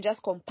then we can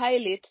just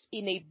compile it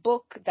in a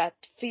book that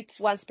fits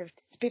one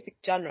specific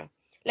genre.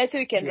 Let's say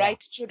we can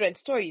write children's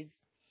stories,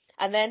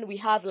 and then we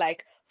have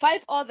like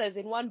 5 authors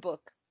in one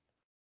book.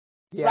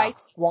 Yeah. Right?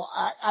 Well,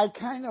 I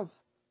kind of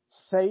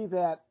say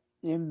that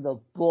in the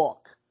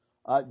book,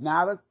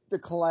 not the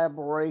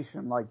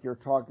collaboration like you're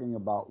talking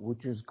about,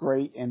 which is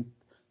great. And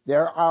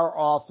there are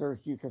authors,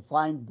 you can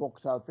find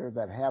books out there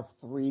that have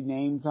 3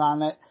 names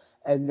on it,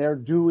 and they're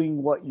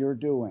doing what you're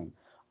doing.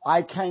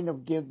 I kind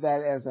of give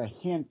that as a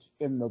hint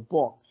in the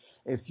book.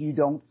 If you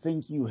don't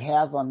think you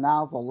have a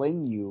novel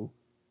in you,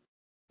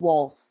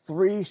 well,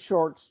 3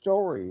 short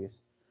stories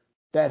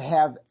that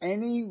have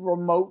any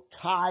remote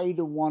tie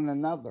to one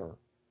another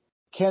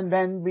can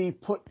then be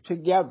put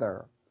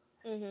together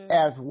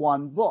as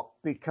one book,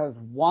 because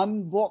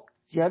one book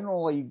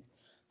generally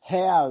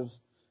has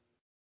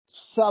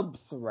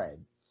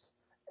sub-threads,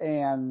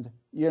 and,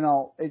 you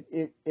know,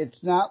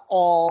 it's not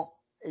all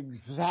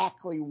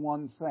exactly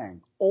one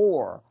thing.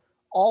 Or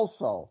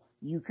also,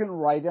 you can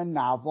write a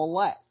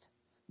novelette.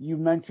 You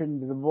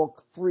mentioned the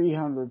book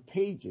 300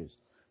 pages.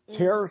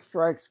 Terror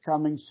Strikes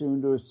Coming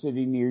Soon to a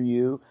City Near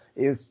You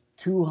is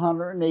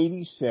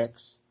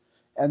 286,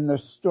 and the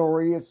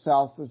story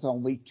itself is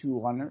only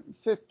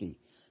 250.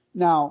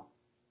 Now,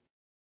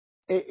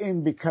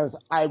 and because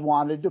I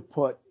wanted to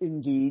put,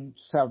 indeed,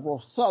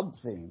 several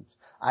sub-themes.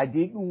 I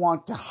didn't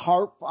want to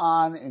harp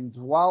on and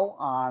dwell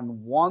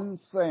on one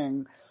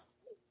thing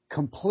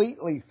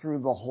completely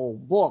through the whole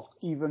book,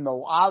 even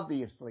though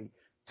obviously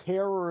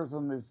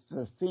terrorism is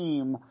the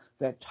theme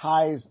that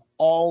ties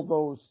all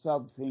those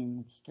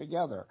sub-themes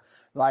together.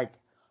 Like,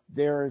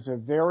 there is a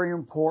very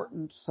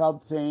important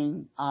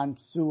sub-theme on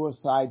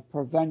suicide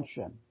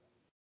prevention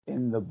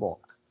in the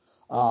book.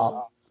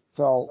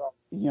 So,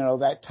 you know,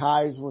 that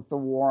ties with the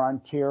war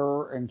on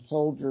terror and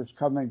soldiers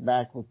coming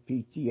back with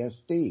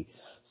PTSD.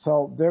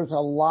 So there's a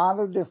lot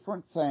of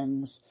different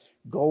things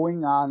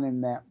going on in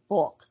that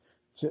book,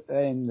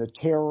 and the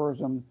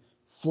terrorism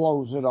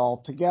flows it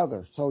all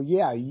together. So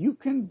yeah, you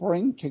can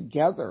bring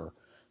together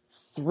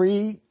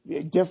 3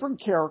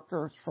 different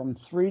characters from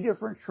 3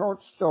 different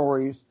short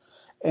stories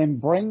and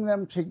bring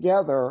them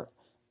together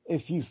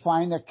if you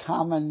find a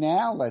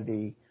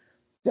commonality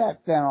that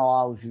then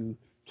allows you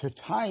to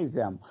tie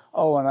them.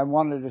 Oh, and I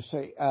wanted to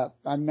say,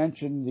 I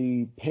mentioned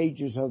the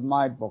pages of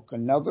my book.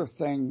 Another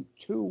thing,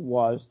 too,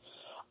 was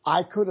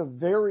I could have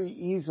very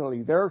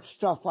easily, there's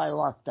stuff I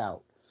left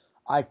out.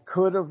 I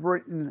could have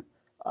written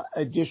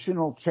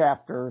additional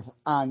chapters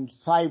on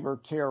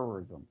cyber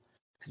terrorism,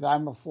 because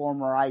I'm a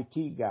former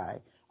IT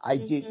guy. I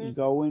didn't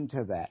go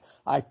into that.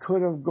 I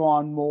could have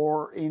gone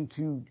more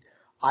into,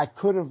 I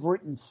could have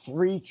written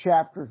 3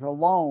 chapters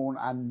alone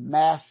on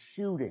mass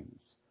shootings,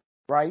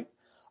 right?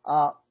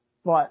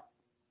 But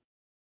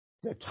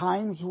the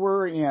times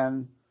we're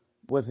in,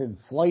 with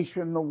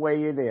inflation the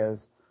way it is,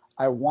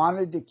 I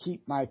wanted to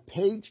keep my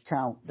page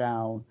count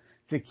down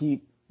to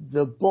keep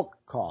the book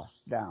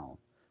cost down,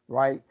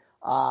 right?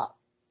 I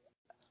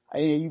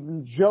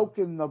even joke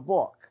in the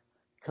book,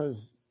 because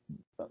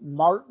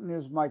Martin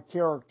is my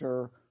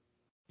character,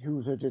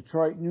 who's a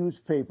Detroit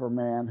newspaper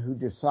man who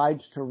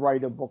decides to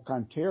write a book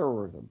on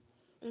terrorism.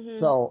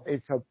 So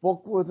it's a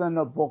book within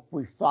a book.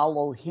 We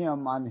follow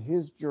him on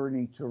his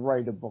journey to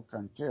write a book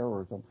on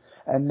terrorism.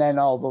 And then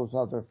all those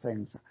other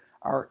things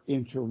are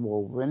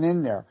interwoven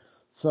in there.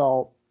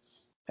 So,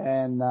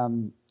 and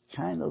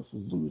kind of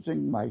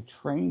losing my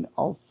train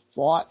of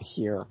thought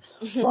here.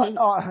 But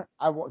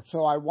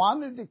so I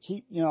wanted to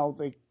keep, you know,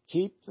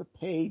 keep the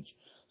page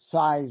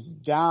size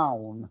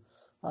down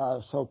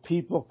so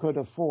people could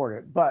afford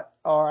it. But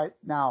all right,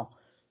 now,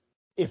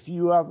 if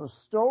you have a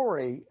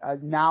story, a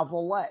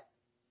novelette,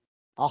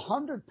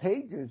 100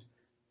 pages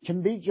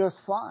can be just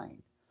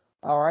fine.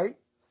 All right?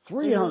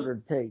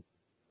 300 pages,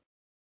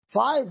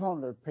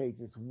 500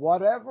 pages,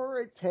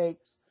 whatever it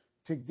takes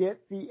to get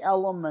the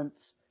elements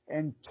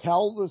and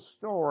tell the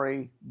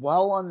story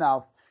well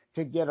enough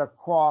to get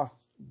across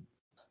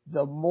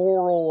the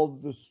moral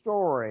of the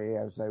story,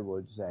 as they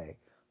would say,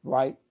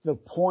 right? The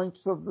points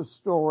of the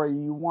story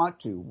you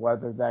want to,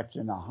 whether that's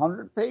in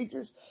 100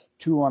 pages,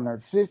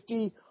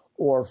 250,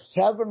 or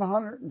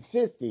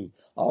 750,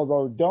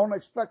 although don't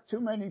expect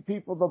too many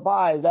people to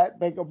buy that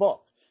big a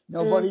book.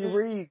 Nobody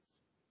reads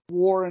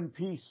War and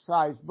Peace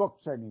size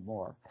books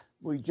anymore.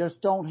 We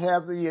just don't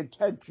have the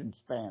attention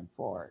span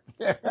for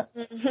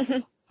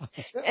it.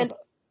 And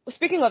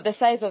speaking of the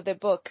size of the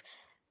book,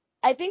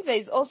 I think there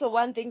is also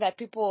one thing that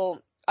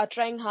people are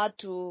trying hard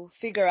to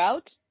figure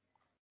out.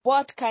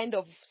 What kind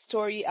of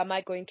story am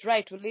I going to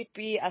write? Will it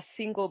be a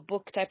single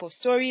book type of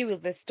story? Will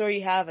the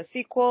story have a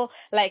sequel?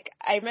 Like,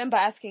 I remember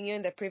asking you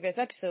in the previous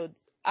episodes,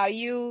 are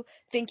you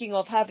thinking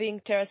of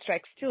having Terror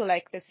Strikes 2,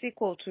 like the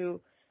sequel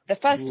to the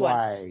first one?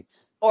 Right.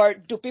 Or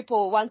do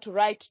people want to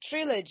write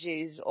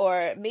trilogies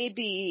or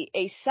maybe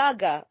a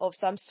saga of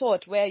some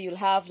sort where you'll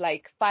have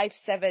like 5,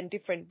 7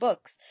 different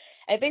books?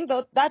 I think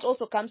that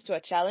also comes to a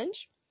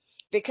challenge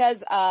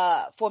because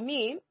for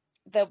me,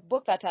 the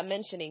book that I'm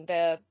mentioning,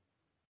 the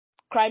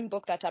crime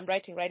book that I'm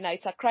writing right now,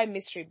 it's a crime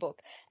mystery book.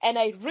 And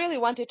I really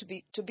want it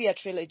to be a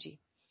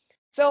trilogy.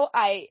 So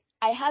I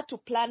had to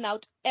plan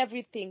out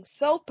everything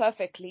so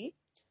perfectly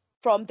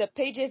from the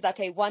pages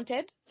that I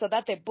wanted so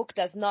that the book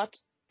does not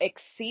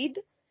exceed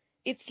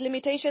its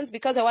limitations,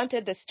 because I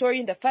wanted the story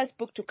in the first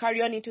book to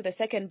carry on into the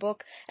second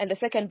book and the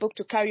second book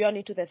to carry on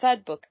into the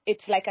third book.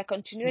 It's like a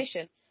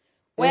continuation.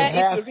 Where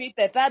if you read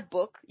the third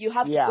book, you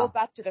have to go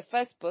back to the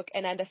first book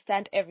and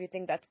understand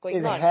everything that's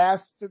going on. It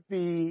has to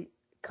be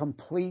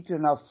complete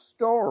enough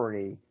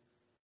story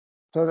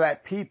so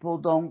that people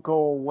don't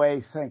go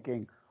away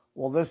thinking,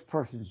 well, this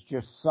person's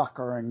just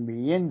suckering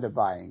me into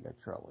buying a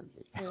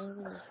trilogy.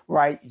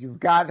 Right?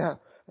 You've got to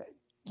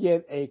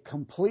get a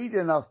complete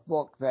enough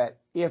book that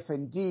if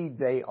indeed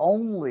they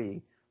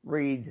only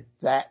read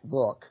that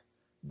book,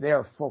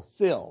 they're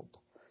fulfilled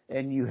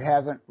and you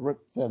haven't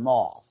ripped them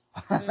off.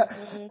 But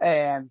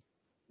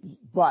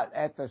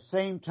at the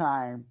same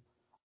time,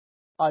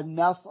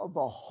 enough of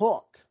a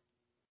hook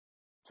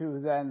to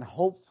then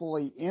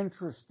hopefully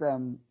interest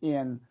them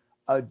in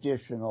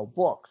additional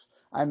books.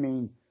 I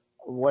mean,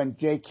 when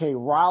J.K.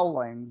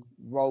 Rowling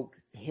wrote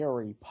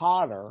Harry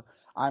Potter,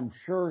 I'm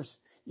sure,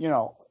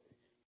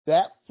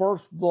 that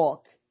first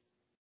book,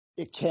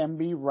 it can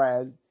be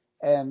read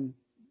and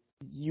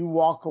you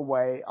walk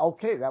away,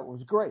 okay, that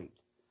was great.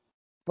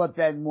 But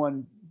then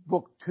when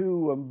book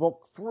 2 and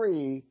book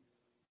 3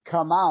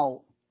 come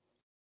out,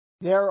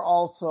 they're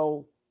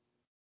also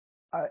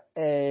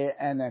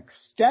an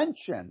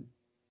extension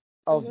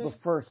of the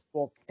first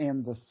book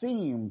and the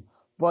theme,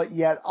 but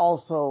yet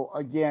also,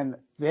 again,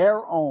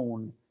 their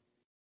own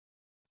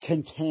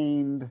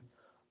contained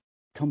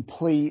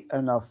complete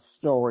enough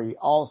story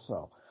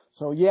also.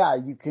 So yeah,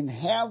 you can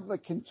have the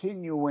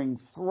continuing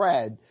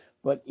thread,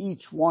 but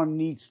each one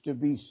needs to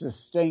be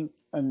succinct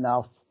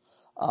enough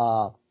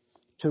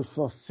to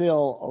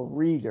fulfill a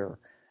reader.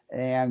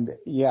 And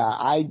yeah,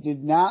 I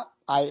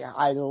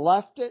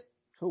left it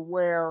to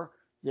where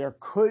there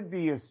could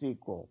be a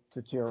sequel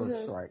to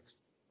Terror Strikes,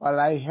 but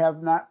I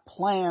have not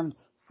planned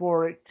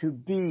for it to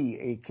be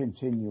a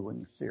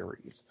continuing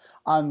series.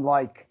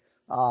 Unlike,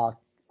 Tom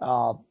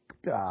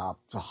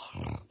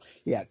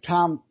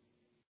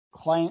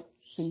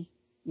Clancy?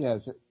 Yeah,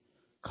 is it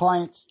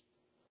Clancy?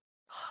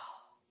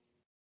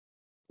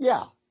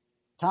 Yeah,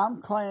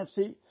 Tom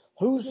Clancy.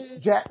 Who's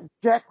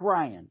Jack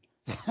Ryan?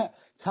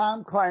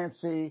 Tom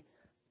Clancy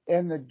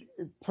and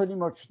pretty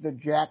much the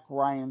Jack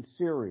Ryan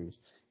series.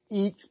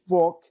 Each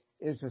book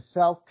is a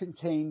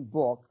self-contained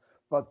book,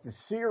 but the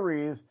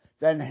series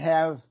then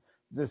has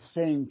the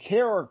same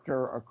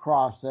character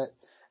across it,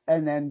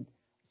 and then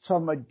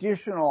some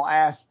additional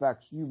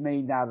aspects you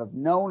may not have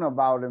known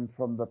about him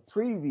from the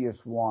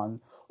previous one,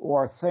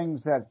 or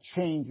things that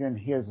change in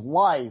his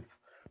life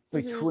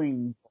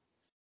between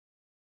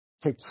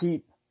to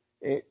keep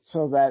it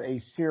so that a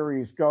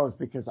series goes,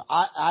 because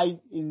I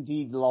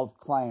indeed love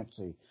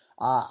Clancy.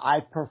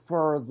 I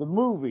prefer the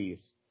movies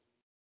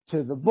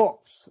to the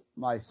books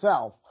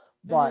myself,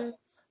 but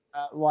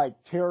like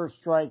Terror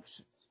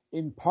Strikes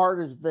in part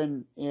has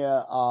been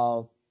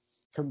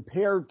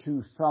compared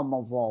to Sum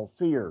of All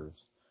Fears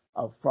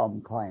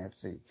from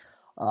Clancy,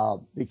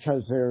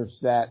 because there's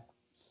that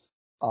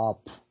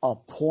a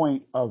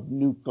point of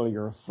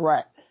nuclear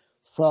threat.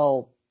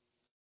 So,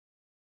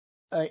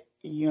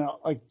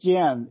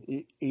 again,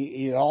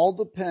 it all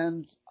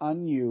depends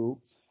on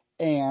you.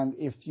 And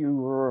if you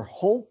were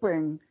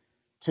hoping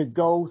to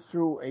go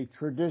through a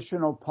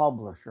traditional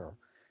publisher,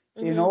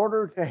 in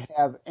order to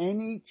have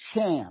any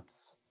chance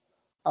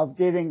of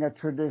getting a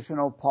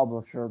traditional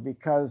publisher,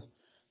 because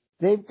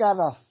they've got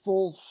a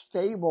full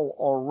stable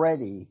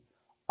already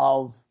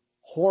of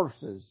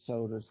horses,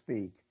 so to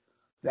speak,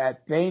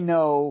 that they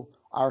know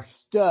are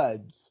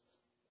studs,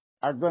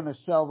 are going to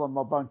sell them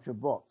a bunch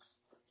of books.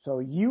 So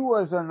you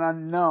as an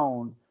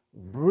unknown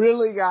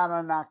really got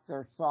to knock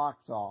their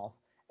socks off,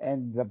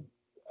 and the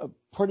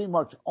pretty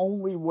much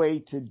only way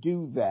to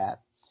do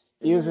that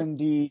is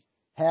indeed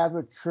have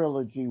a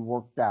trilogy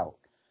worked out.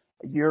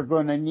 You're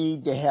going to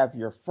need to have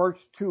your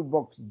first 2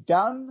 books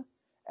done,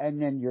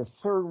 and then your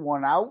third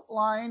one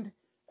outlined,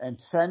 and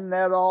send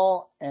that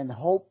all and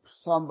hope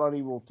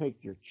somebody will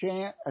take a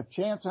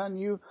chance on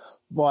you.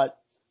 But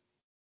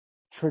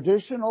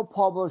traditional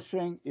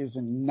publishing is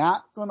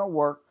not going to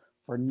work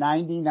for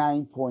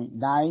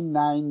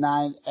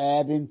 99.999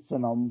 ad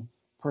infinitum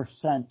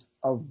 %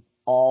 of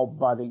all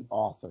budding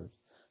authors.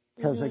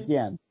 Because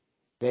again,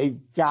 they've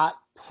got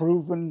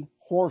proven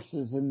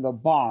horses in the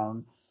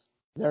barn.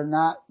 They're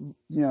not,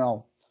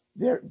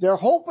 they're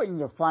hoping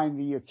to find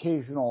the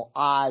occasional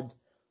odd,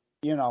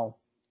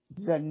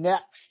 the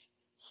next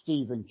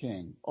Stephen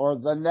King or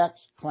the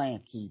next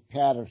Clancy,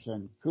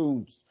 Patterson,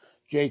 Kuntz,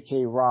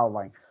 J.K.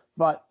 Rowling.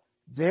 But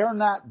they're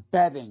not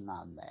betting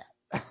on that.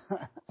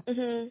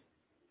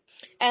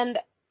 And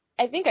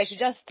I think I should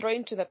just throw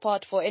into the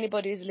pot for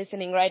anybody who's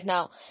listening right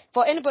now.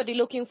 For anybody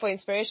looking for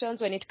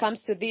inspirations when it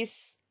comes to these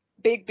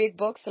big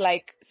books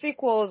like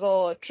sequels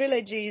or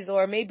trilogies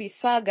or maybe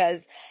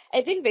sagas,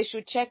 I think they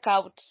should check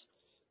out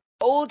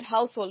old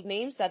household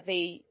names that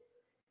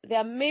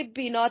there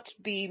maybe not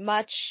be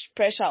much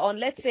pressure on.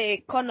 Let's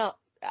say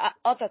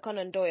Arthur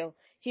Conan Doyle.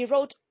 He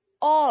wrote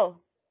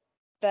all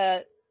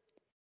the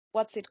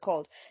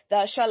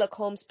the Sherlock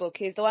Holmes book.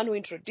 He's the one who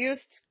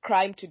introduced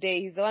crime today.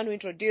 He's the one who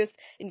introduced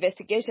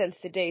investigations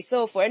today.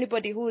 So for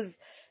anybody who's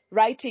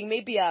writing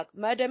maybe a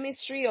murder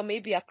mystery or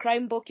maybe a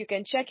crime book, you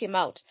can check him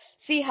out.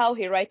 See how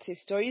he writes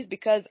his stories,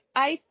 because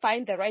I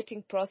find the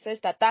writing process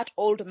that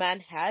old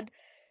man had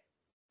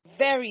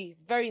very,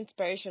 very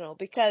inspirational,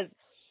 because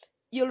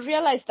you'll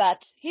realize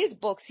that his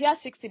books, he has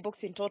 60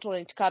 books in total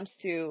when it comes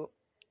to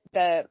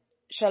the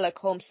Sherlock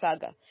Holmes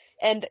saga.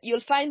 And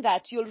you'll find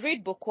that you'll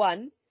read book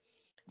 1.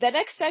 The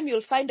next time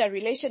you'll find a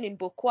relation in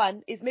book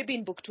 1 is maybe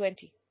in book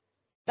 20.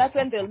 That's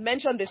when they'll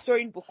mention the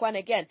story in book 1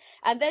 again.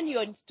 And then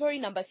you're in story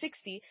number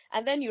 60,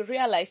 and then you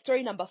realize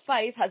story number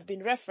 5 has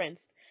been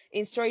referenced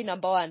in story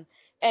number 1.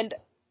 And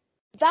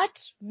that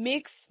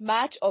mix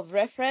match of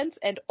reference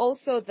and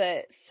also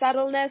the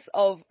subtleness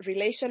of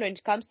relation when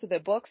it comes to the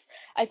books,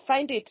 I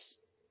find it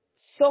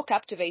so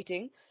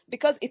captivating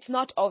because it's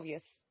not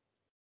obvious.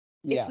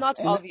 Yeah. It's not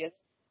obvious.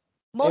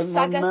 Most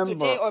sagas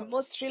today or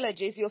most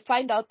trilogies, you'll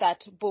find out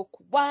that book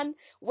 1,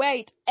 where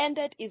it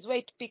ended is where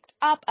it picked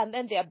up, and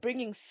then they are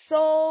bringing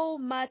so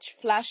much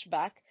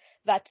flashback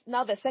that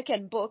now the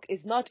second book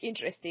is not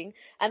interesting,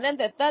 and then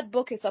the third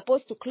book is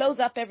supposed to close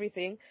up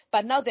everything,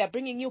 but now they are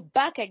bringing you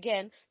back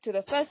again to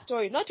the first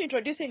story, not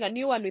introducing a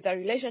new one with a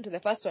relation to the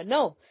first one.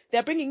 No,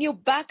 they're bringing you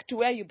back to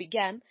where you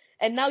began,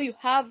 and now you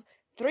have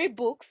 3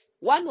 books.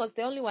 1 was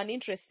the only one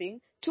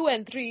interesting. 2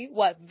 and 3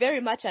 were very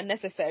much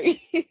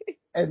unnecessary.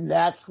 And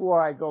that's where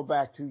I go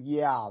back to,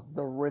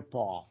 the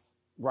ripoff,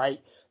 right?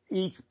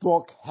 Each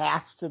book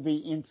has to be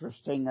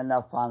interesting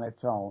enough on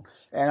its own.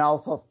 And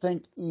also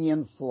think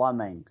Ian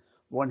Fleming,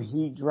 when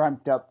he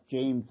dreamt up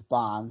James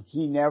Bond,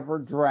 he never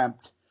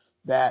dreamt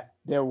that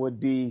there would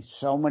be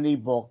so many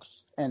books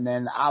and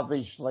then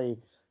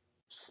obviously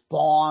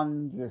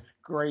spawn this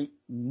great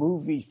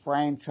movie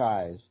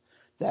franchise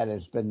that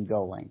has been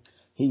going.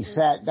 He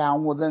sat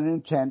down with an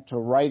intent to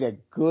write a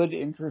good,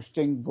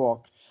 interesting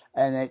book,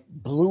 and it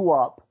blew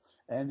up,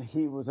 and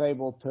he was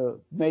able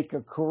to make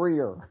a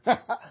career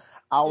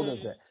out of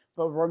it.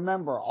 But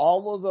remember,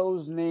 all of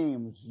those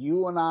names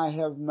you and I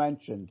have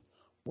mentioned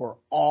were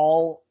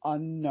all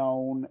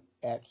unknown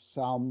at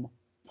some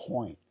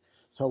point.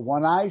 So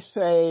when I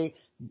say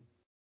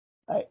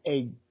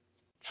a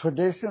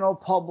traditional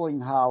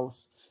publishing house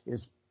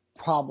is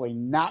probably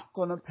not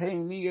going to pay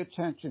any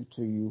attention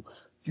to you,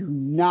 do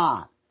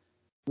not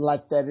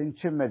let that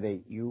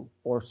intimidate you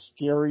or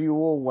scare you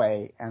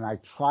away. And I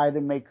try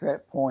to make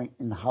that point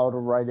in How to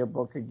Write a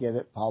Book and Get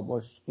It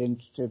Published,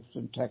 hints, tips,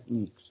 and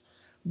techniques.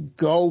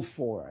 Go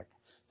for it.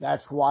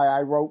 That's why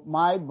I wrote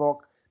my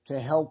book, to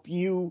help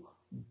you.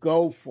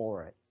 Go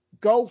for it.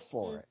 Go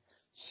for it.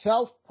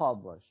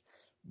 Self-publish.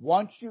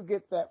 Once you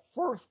get that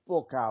first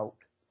book out,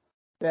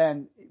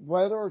 then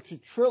whether it's a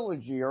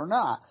trilogy or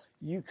not,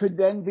 you could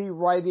then be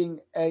writing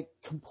a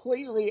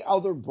completely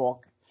other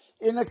book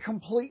in a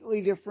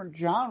completely different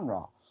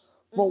genre.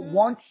 But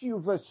once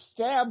you've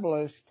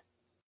established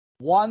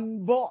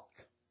one book,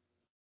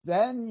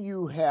 then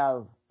you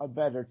have a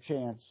better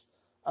chance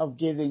of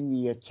getting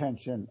the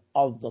attention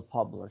of the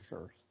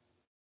publishers.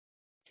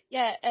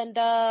 Yeah, and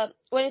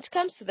when it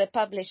comes to the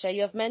publisher,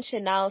 you have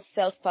mentioned now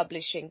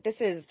self-publishing. This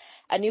is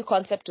a new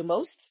concept to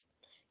most.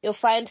 You'll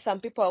find some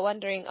people are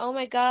wondering, oh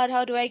my God,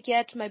 how do I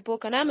get my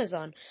book on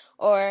Amazon?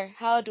 Or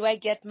how do I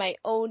get my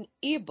own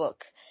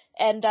ebook?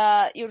 And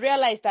you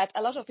realize that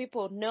a lot of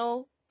people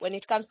know when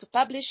it comes to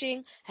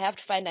publishing, I have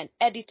to find an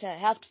editor, I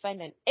have to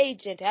find an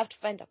agent, I have to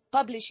find a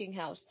publishing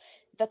house.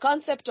 The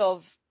concept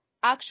of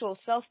actual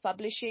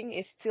self-publishing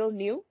is still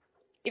new,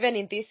 even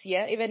in this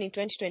year, even in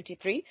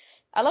 2023.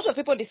 A lot of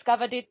people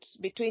discovered it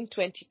between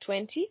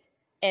 2020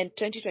 and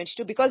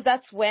 2022 because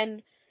that's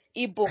when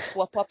ebooks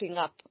were popping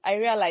up. I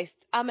realized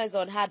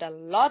Amazon had a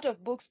lot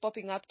of books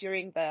popping up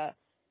during the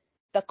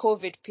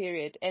COVID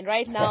period, and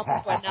right now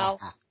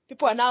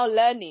people are now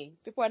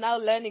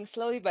learning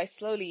slowly by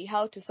slowly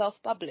how to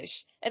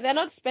self-publish, and they're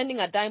not spending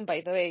a dime.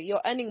 By the way,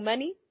 you're earning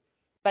money,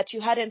 but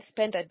you hadn't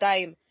spent a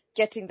dime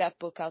getting that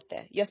book out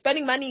there? You're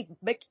spending money,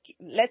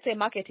 let's say,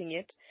 marketing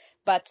it,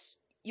 but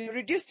you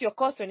reduce your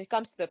cost when it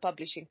comes to the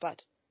publishing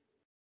part.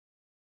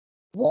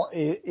 Well,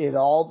 it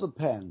all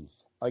depends.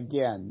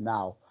 Again,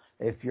 now,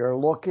 if you're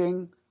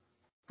looking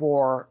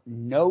for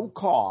no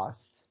cost,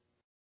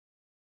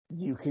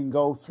 you can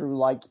go through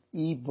like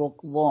ebook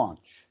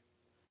launch.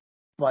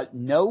 But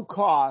no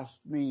cost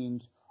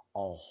means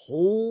a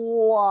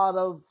whole lot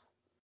of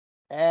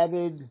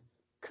added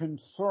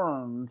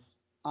concerns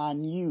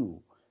on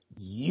you.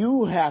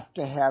 You have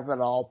to have it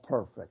all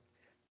perfect.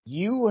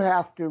 You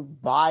have to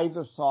buy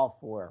the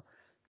software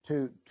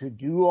to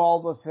do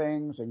all the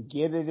things and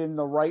get it in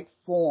the right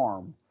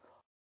form.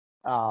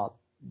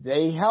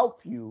 They help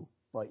you,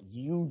 but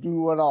you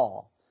do it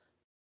all,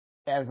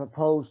 as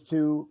opposed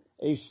to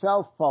a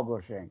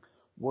self-publishing,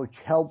 which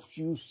helps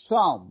you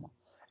some.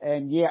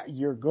 And yeah,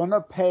 you're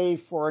gonna pay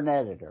for an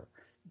editor.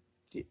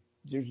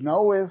 There's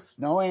no ifs,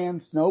 no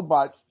ands, no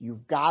buts.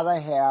 You've gotta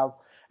have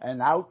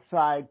an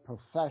outside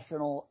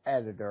professional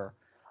editor,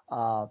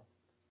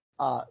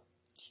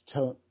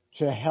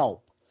 to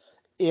help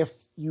if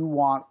you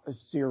want a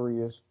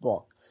serious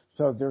book.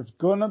 So there's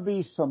gonna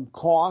be some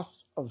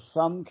costs of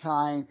some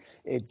kind.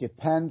 It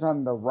depends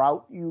on the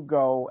route you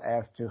go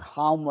as to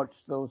how much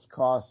those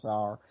costs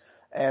are,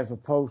 as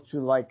opposed to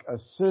like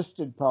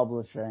assisted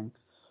publishing,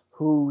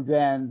 who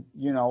then,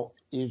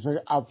 is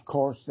of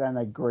course then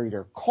a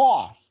greater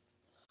cost,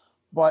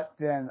 but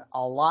then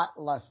a lot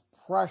less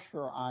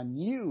pressure on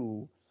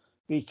you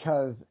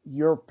because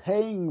you're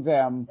paying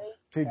them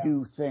to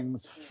do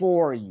things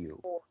for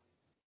you.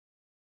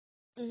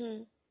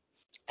 Mm-hmm.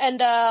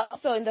 And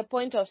also in the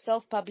point of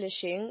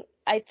self-publishing,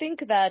 I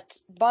think that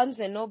Barnes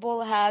and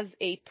Noble has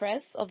a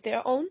press of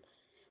their own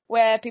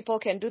where people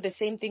can do the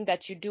same thing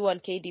that you do on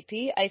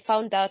KDP. I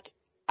found that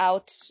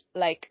out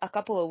like a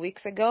couple of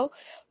weeks ago,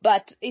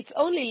 but it's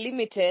only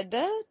limited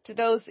to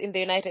those in the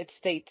United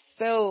States.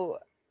 So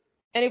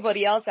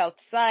anybody else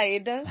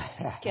outside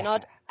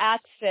cannot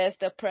access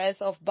the press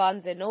of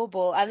Barnes and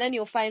Noble, and then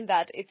you'll find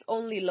that it's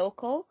only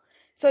local.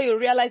 So you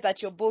realize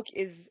that your book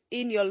is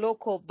in your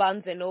local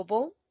Barnes and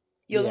Noble.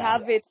 You'll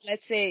have it,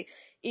 let's say,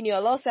 in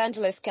your Los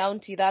Angeles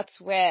County. That's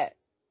where,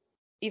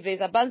 if there's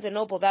a Barnes and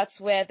Noble,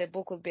 that's where the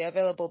book will be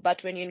available.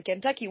 But when you're in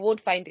Kentucky, you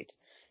won't find it.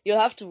 You'll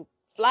have to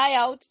fly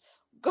out,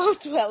 go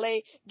to LA,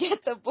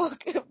 get the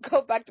book,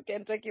 go back to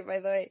Kentucky, by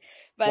the way.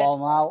 But well,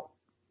 now,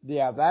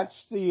 yeah, that's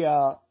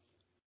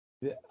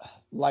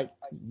like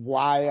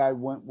why I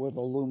went with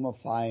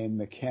Illumify and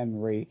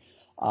McHenry.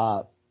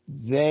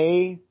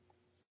 They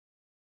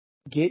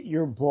get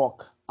your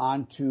book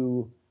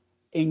onto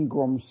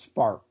Ingram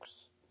Sparks.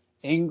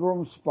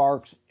 Ingram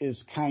Sparks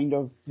is kind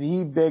of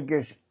the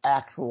biggest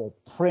actual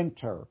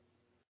printer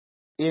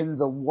in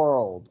the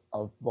world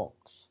of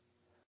books.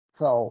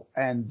 So,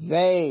 and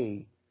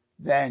they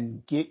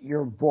then get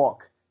your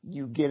book.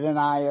 You get an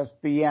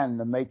ISBN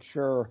to make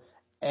sure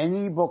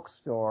any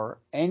bookstore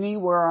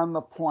anywhere on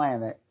the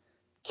planet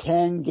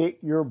can get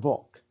your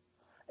book.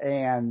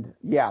 And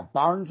yeah,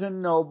 Barnes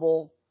and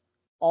Noble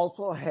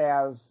also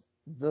has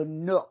the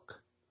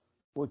Nook,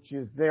 which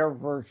is their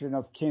version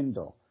of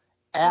Kindle.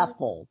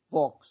 Apple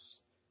Books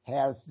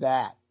has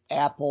that.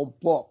 Apple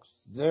Books,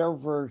 their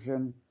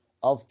version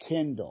of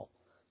Kindle.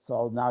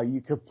 So now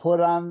you could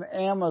put on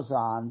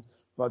Amazon,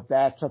 but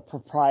that's a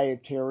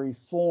proprietary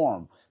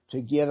form.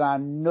 To get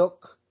on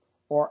Nook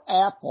or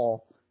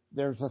Apple,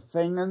 there's a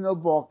thing in the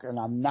book, and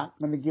I'm not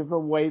going to give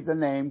away the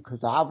name because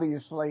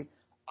obviously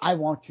I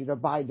want you to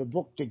buy the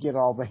book to get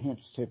all the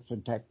hints, tips,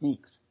 and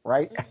techniques,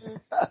 right?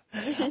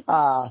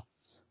 Mm-hmm.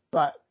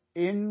 But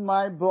in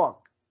my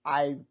book,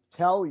 I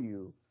tell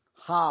you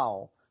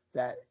how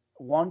that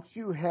once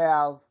you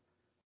have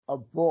a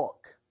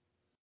book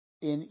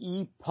in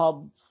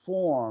EPUB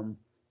form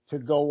to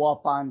go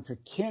up onto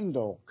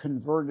Kindle,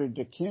 converted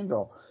to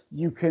Kindle,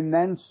 you can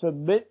then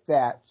submit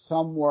that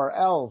somewhere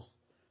else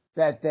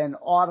that then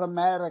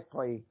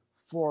automatically,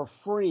 for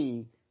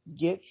free,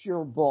 gets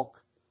your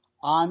book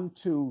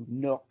onto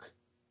Nook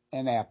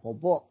and Apple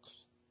Books.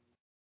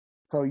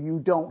 So you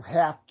don't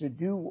have to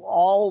do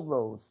all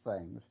those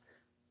things.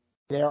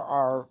 There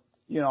are,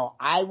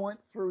 I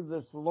went through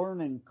this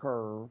learning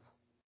curve,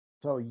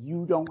 so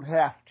you don't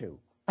have to.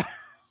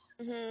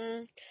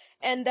 Mm-hmm.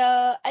 And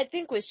I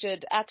think we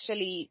should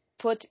actually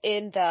put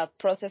in the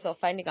process of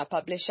finding a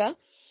publisher,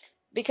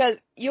 because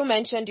you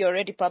mentioned you're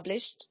already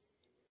published.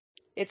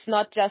 It's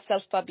not just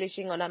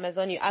self-publishing on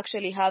Amazon. You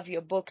actually have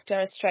your book,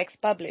 Terror Strikes,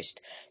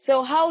 published.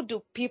 So how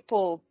do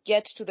people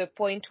get to the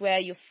point where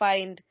you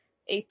find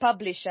a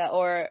publisher,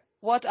 or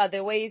what are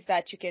the ways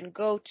that you can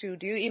go to?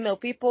 Do you email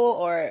people,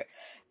 or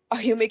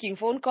are you making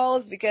phone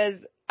calls? Because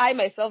I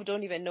myself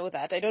don't even know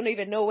that. I don't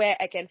even know where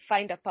I can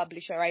find a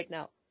publisher right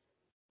now.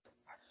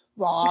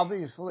 Well,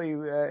 obviously,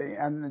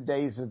 in the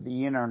days of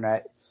the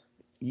internet,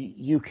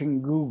 you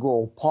can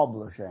Google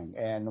publishing,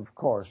 and of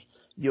course,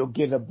 you'll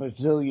get a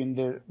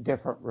bazillion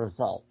different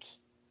results.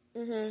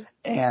 Mm-hmm.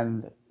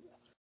 And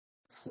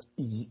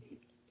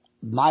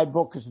my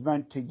book is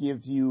meant to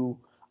give you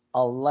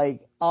a leg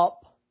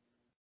up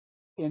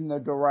in the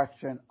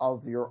direction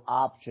of your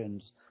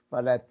options.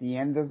 But at the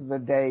end of the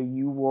day,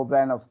 you will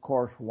then, of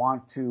course,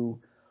 want to,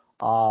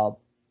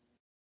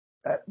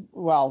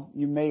 well,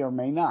 you may or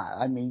may not.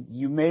 I mean,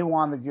 you may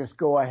want to just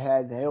go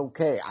ahead, hey,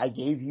 okay, I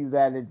gave you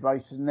that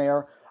advice in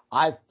there.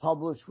 I've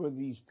published with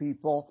these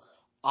people.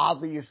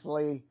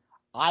 Obviously,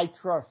 I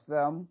trust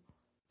them.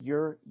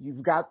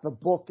 You've got the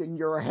book in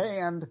your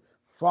hand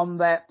from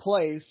that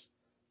place.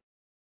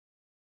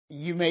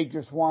 You may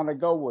just want to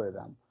go with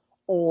them.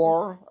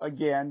 Or,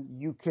 again,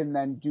 you can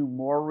then do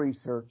more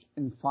research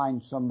and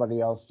find somebody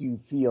else you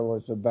feel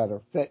is a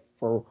better fit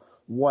for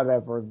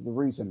whatever the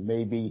reason.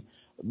 Maybe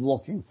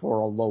looking for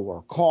a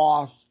lower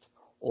cost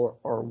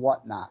or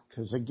whatnot.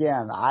 Because,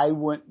 again, I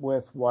went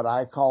with what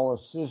I call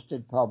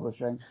assisted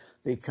publishing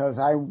because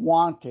I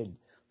wanted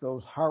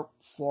those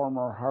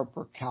former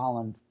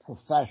HarperCollins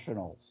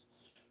professionals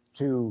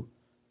to,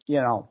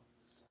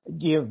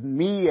 give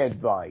me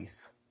advice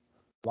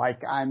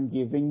like I'm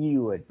giving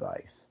you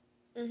advice.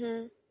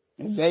 Mm-hmm.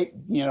 And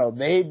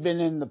they'd been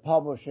in the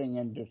publishing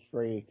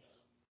industry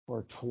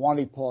for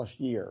 20 plus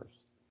years.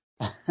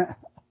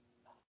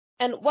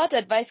 And what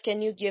advice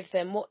can you give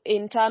them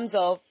in terms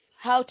of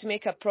how to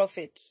make a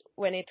profit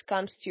when it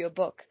comes to your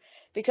book?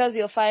 Because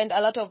you'll find a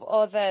lot of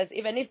authors,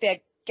 even if they're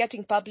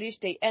getting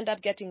published, they end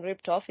up getting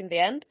ripped off in the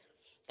end.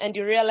 And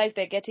you realize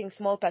they're getting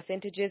small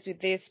percentages with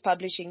these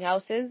publishing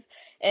houses.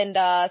 And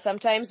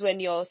sometimes when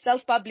you're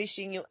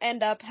self-publishing, you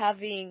end up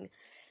having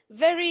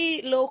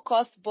very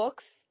low-cost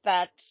books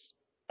that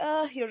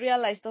you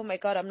realize, oh my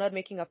God, I'm not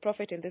making a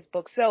profit in this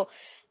book. So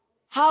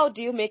how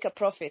do you make a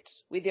profit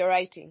with your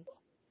writing?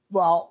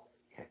 Well,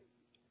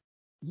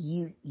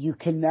 you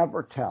can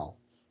never tell.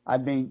 I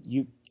mean,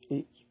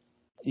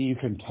 you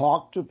can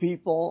talk to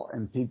people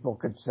and people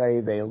could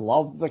say they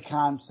love the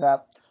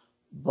concept,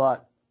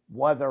 but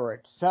whether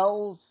it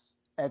sells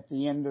at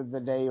the end of the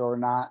day or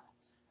not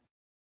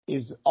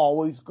is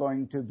always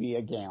going to be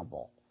a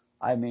gamble.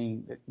 I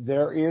mean,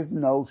 there is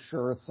no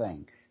sure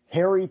thing.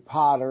 Harry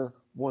Potter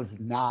was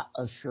not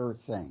a sure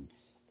thing.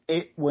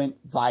 It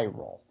went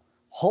viral.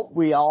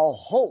 We all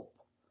hope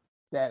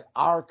that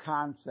our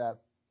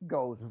concept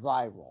goes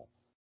viral,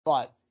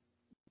 but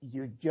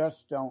you just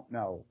don't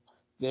know.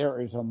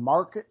 There is a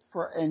market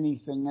for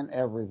anything and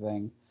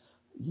everything.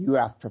 You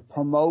have to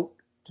promote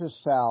to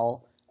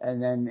sell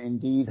and then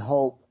indeed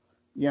hope,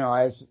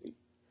 as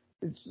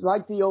it's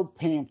like the old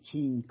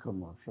Pantene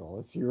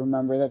commercial. If you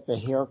remember that, the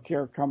hair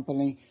care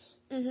company,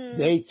 mm-hmm.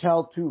 They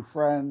tell two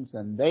friends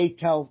and they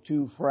tell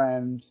two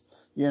friends,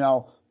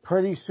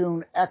 pretty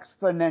soon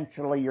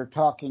exponentially you're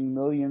talking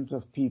millions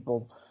of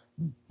people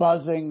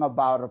buzzing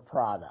about a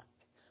product.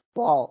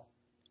 Well,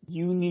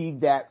 you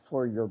need that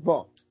for your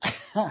book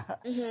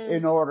mm-hmm.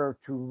 in order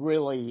to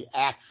really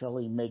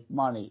actually make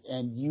money.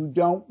 And you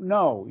don't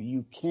know.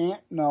 You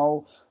can't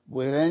know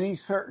with any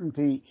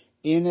certainty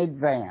in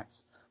advance.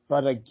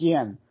 But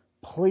again,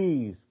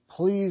 please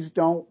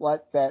don't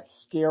let that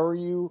scare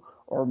you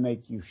or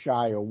make you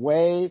shy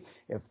away.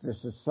 If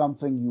this is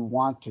something you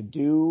want to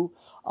do,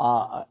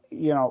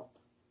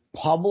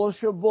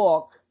 publish a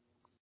book,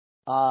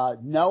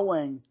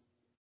 knowing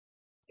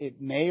it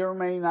may or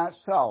may not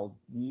sell.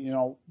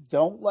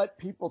 Don't let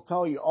people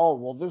tell you, oh,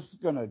 well, this is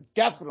going to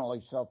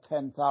definitely sell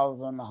 10,000,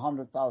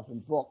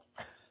 100,000 books.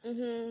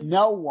 Mm-hmm.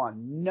 No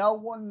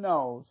one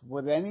knows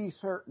with any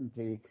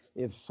certainty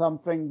if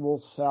something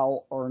will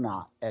sell or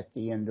not at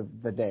the end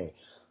of the day.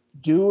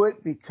 Do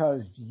it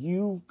because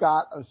you've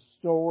got a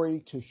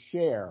story to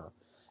share,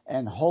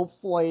 and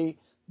hopefully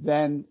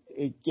then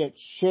it gets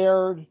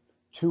shared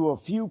to a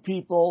few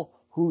people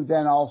who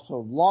then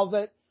also love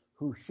it,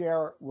 who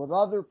share it with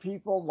other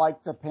people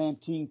like the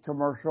Pantene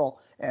commercial,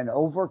 and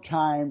over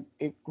time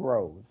it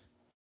grows.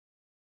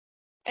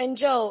 And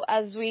Joe,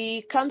 as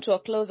we come to a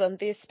close on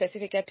this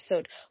specific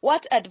episode,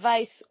 what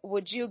advice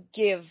would you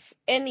give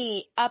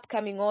any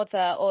upcoming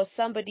author or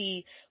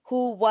somebody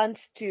who wants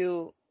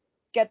to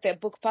get their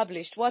book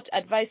published? What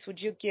advice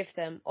would you give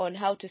them on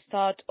how to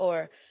start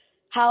or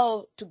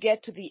how to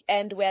get to the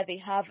end where they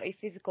have a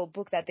physical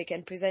book that they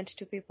can present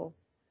to people?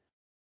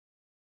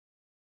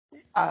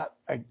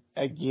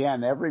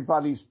 Again,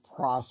 everybody's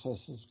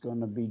process is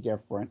going to be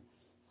different.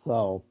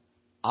 So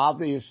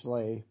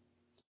obviously,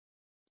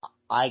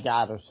 I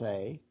gotta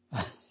say,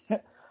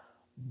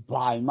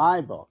 buy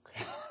my book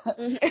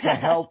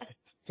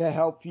to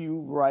help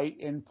you write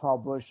and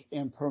publish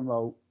and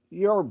promote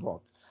your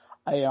book.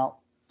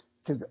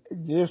 Because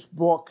this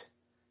book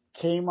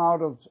came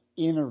out of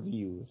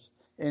interviews.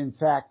 In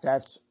fact,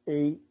 that's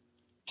a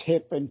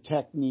tip and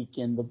technique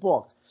in the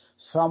book.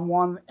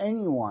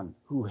 Anyone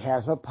who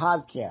has a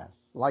podcast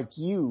like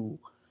you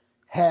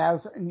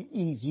has an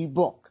easy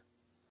book.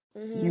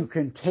 Mm-hmm. You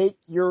can take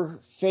your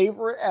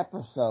favorite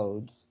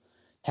episodes,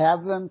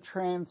 have them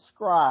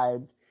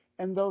transcribed,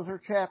 and those are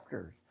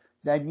chapters.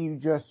 Then you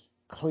just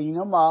clean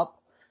them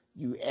up.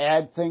 You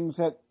add things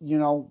that,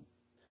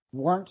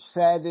 weren't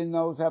said in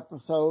those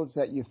episodes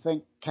that you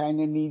think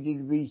kind of needed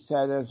to be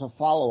said as a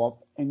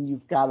follow-up, and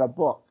you've got a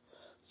book.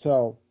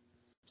 So,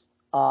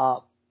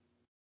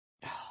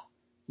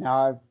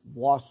 Now I've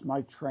lost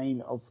my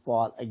train of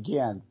thought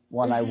again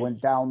when I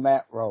went down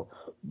that road.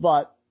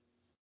 But,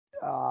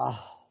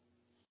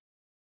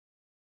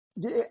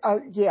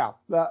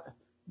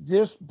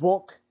 this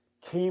book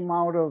came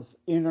out of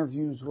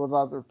interviews with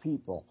other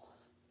people.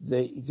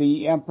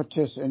 The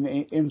impetus and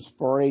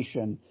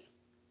inspiration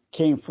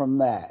came from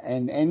that.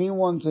 And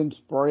anyone's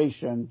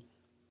inspiration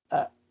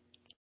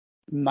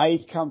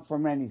might come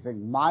from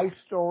anything. My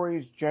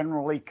stories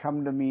generally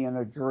come to me in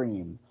a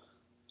dream.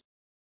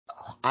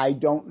 I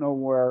don't know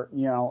where,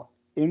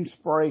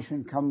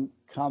 inspiration come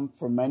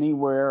from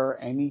anywhere,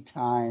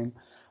 anytime.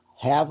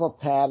 Have a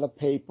pad of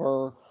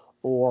paper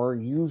or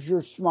use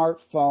your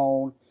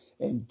smartphone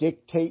and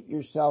dictate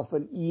yourself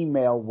an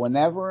email.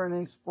 Whenever an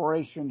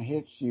inspiration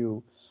hits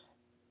you,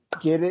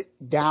 get it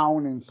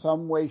down in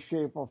some way,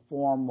 shape, or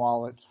form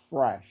while it's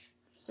fresh.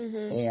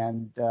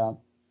 And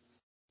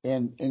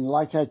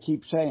like I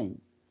keep saying,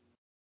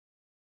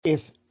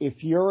 if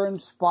you're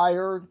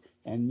inspired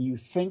and you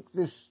think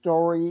this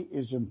story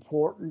is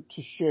important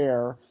to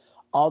share,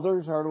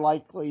 others are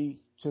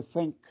likely to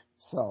think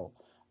so.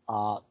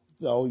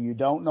 Though you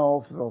don't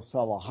know if it'll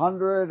sell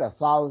 100,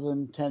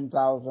 1,000,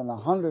 10,000,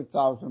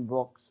 100,000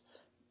 books,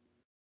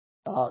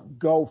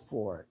 go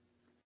for it.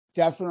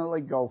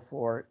 Definitely go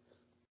for it.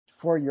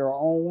 For your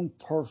own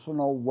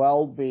personal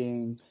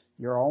well-being,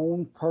 your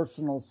own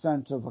personal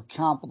sense of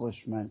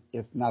accomplishment,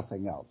 if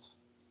nothing else.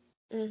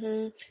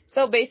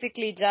 So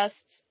basically just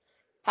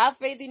have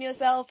faith in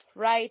yourself,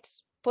 write,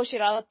 push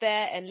it out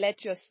there, and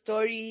let your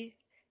story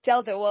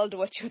tell the world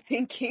what you're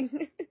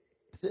thinking.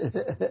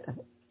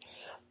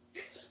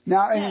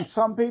 Now, and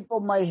some people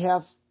may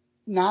have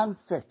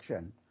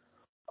nonfiction.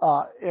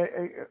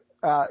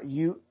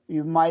 You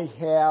might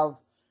have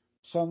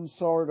some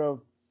sort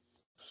of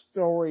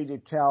story to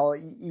tell,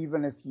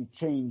 even if you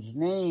change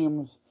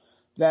names,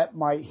 that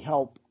might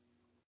help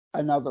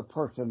another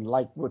person,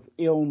 like with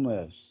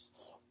illness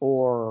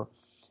or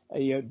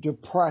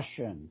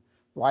depression,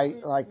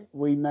 right? Like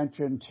we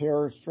mentioned,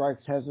 Terror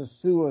Strikes has a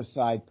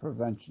suicide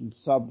prevention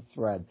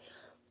sub-thread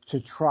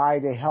to try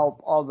to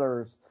help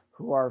others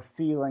who are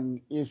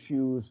feeling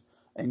issues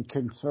and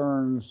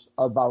concerns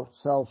about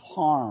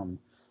self-harm,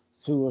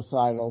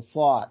 suicidal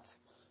thoughts.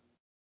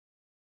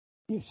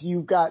 If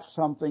you've got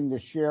something to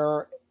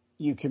share,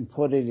 you can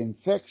put it in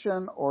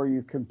fiction or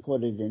you can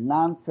put it in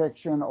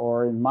nonfiction,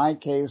 or in my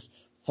case,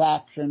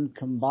 faction,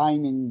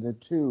 combining the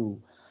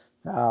two,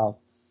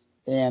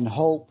 and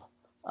hope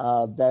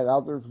that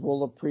others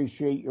will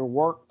appreciate your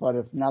work. But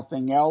if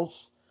nothing else,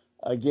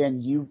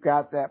 again, you've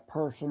got that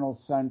personal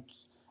sense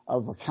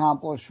of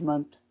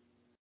accomplishment.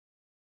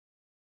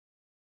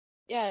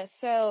 Yeah,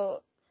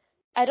 so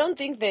I don't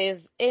think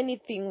there's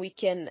anything we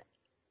can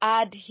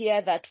add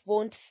here that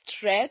won't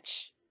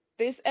stretch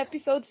this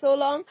episode so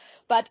long,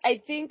 but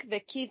I think the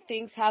key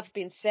things have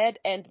been said,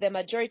 and the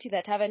majority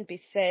that haven't been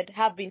said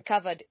have been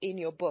covered in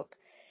your book.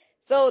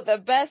 So the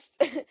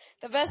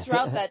best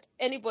route that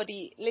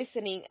anybody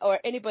listening or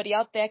anybody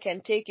out there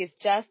can take is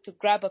just to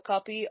grab a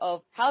copy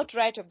of How to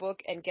Write a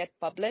Book and Get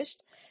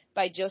Published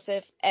by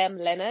Joseph M.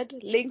 Leonard.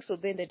 Links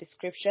within the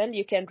description.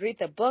 You can read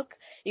the book.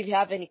 If you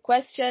have any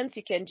questions,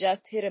 you can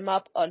just hit him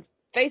up on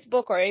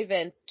Facebook or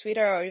even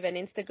Twitter or even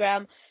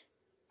Instagram,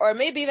 or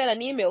maybe even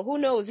an email. Who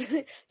knows?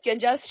 You can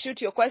just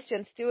shoot your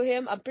questions to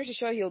him. I'm pretty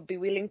sure he'll be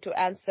willing to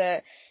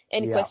answer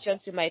any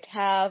questions you might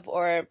have,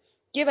 or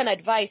give an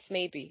advice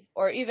maybe,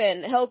 or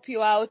even help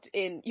you out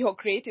in your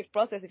creative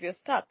process if you're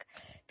stuck.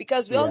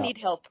 Because we all need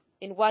help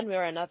in one way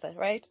or another,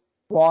 right?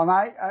 Well, and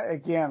I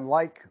again,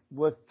 like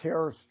with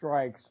Terror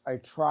Strikes, I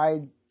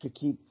tried to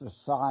keep the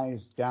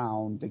size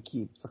down, to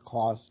keep the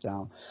cost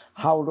down.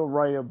 How to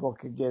write a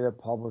book and get it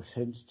published,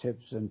 hints,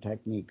 tips, and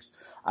techniques.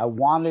 I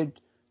wanted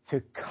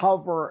to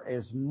cover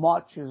as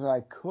much as I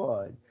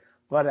could,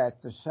 but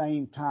at the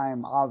same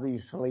time,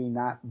 obviously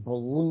not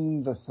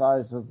balloon the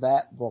size of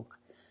that book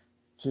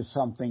to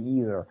something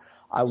either.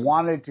 I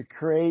wanted to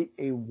create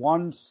a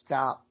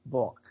one-stop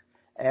book,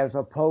 as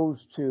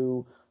opposed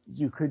to,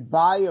 you could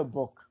buy a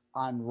book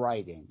on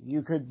writing,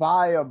 you could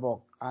buy a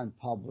book on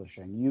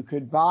publishing, you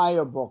could buy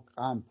a book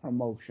on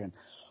promotion.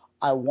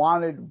 I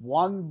wanted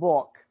one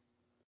book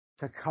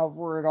to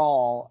cover it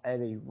all at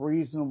a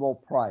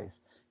reasonable price.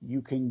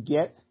 You can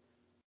get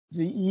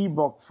the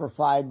ebook for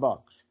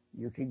 $5.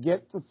 You can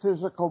get the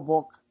physical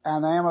book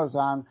on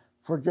Amazon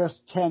for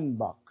just $10,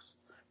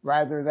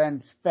 rather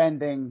than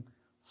spending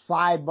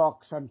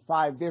 $5 on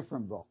 5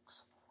 different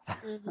books.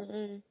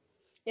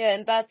 Yeah,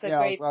 and that's a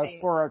great thing.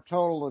 For a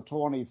total of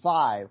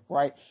 25,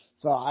 right?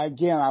 So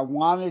again, I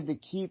wanted to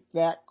keep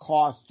that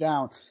cost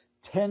down.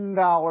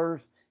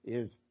 $10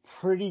 is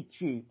pretty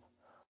cheap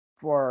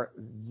for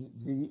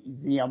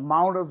the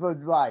amount of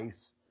advice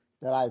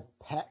that I've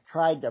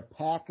tried to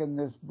pack in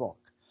this book.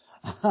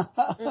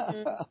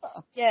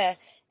 Yeah,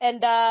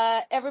 and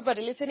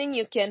everybody listening,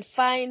 you can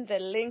find the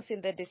links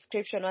in the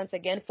description once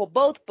again for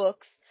both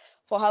books,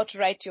 for How to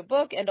Write Your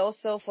Book and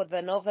also for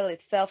the novel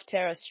itself,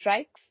 Terror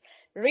Strikes.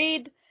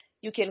 Read,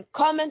 You can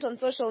comment on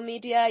social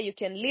media. You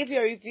can leave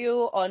your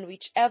review on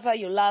whichever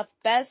you love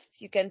best.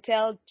 You can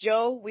tell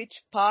Joe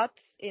which parts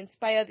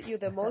inspired you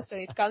the most when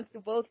it comes to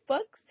both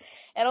books.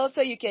 And also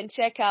you can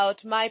check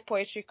out my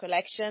poetry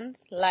collections,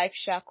 Life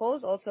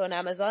Shackles, also on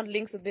Amazon.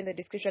 Links will be in the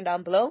description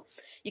down below.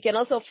 You can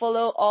also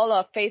follow all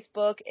our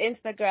Facebook,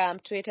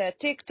 Instagram, Twitter,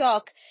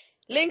 TikTok,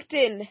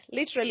 LinkedIn,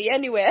 literally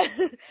anywhere.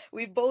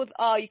 We both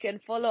are. You can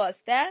follow us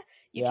there.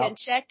 You can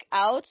check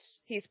out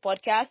his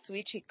podcast,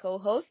 which he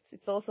co-hosts.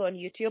 It's also on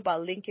YouTube.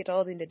 I'll link it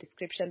all in the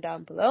description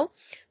down below.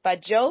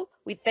 But Joe,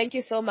 we thank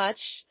you so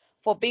much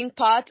for being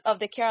part of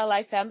the Kara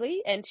Life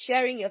family and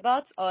sharing your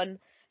thoughts on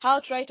how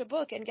to write a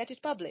book and get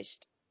it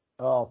published.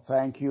 Oh,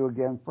 thank you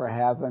again for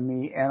having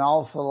me. And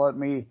also let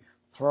me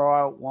throw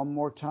out one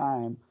more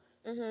time.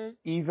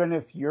 Even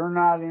if you're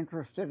not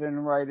interested in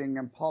writing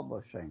and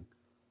publishing,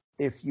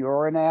 if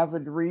you're an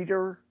avid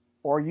reader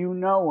or you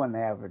know an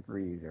avid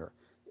reader,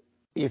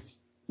 if,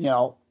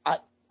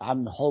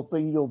 I'm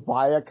hoping you'll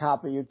buy a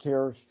copy of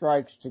Terror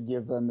Strikes to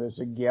give them as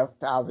a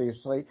gift,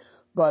 obviously,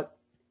 but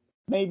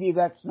maybe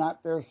that's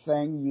not their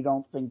thing. You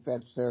don't think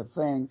that's their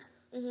thing.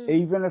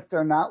 Even if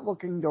they're not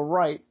looking to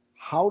write,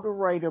 how to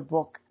write a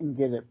book and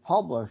get it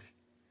published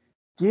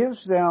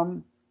gives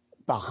them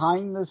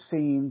behind the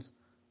scenes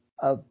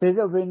a bit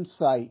of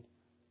insight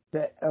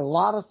that a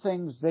lot of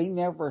things they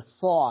never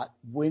thought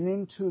went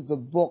into the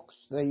books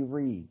they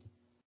read.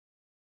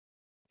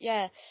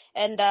 Yeah,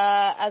 and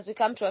as we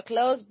come to a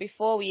close,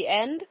 before we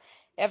end,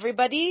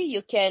 everybody,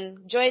 you can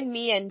join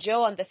me and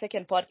Joe on the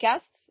second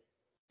podcast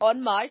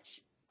on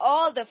March,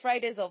 all the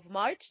Fridays of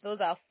March.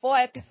 Those are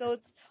 4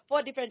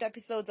 different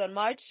episodes on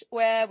March,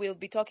 where we'll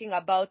be talking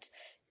about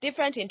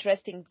different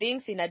interesting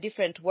things in a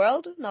different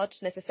world, not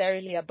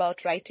necessarily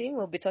about writing.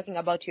 We'll be talking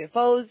about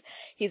UFOs,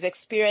 his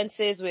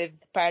experiences with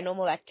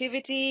paranormal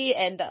activity,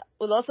 and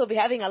we'll also be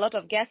having a lot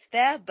of guests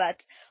there.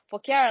 But for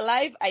Kara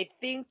Live, I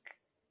think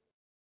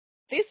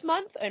this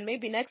month and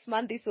maybe next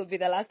month, this will be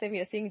the last time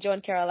you're seeing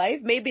John Kara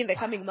Live. Maybe in the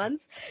coming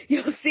months,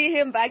 you'll see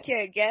him back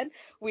here again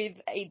with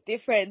a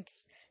different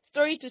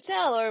story to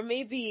tell, or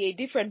maybe a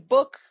different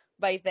book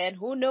by then.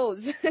 Who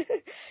knows?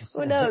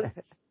 Who knows?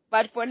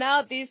 But for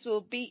now, this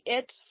will be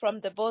it from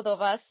the both of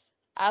us.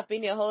 I've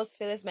been your host,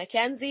 Phyllis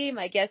Mackenzie.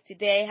 My guest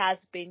today has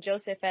been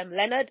Joseph M.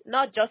 Leonard.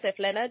 Not Joseph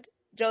Leonard,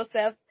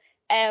 Joseph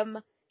M.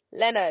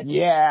 Leonard.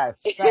 Yes,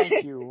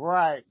 thank you.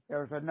 Right.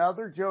 There's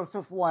another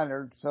Joseph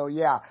Leonard. So,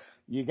 yeah,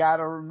 you got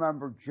to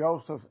remember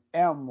Joseph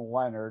M.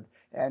 Leonard.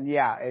 And,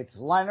 yeah, it's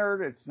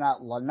Leonard. It's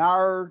not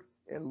Leonard.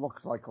 It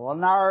looks like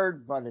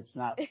Leonard, but it's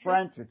not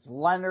French. It's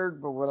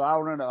Leonard, but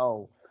without an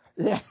O.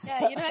 Yeah,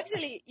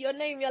 actually, your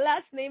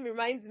last name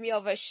reminds me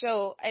of a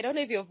show. I don't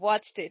know if you've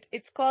watched it.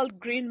 It's called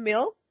Green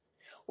Mill,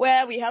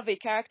 where we have a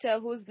character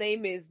whose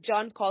name is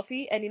John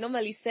Coffey, and he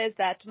normally says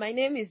that my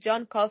name is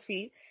John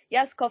Coffey.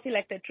 Yes, coffee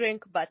like the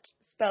drink, but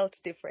spelled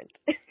different.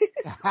 It's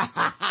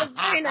a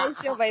very nice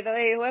show, by the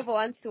way. Whoever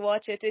wants to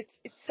watch it, it's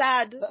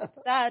sad,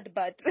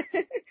 but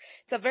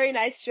it's a very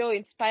nice show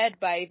inspired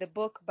by the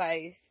book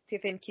by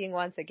Stephen King.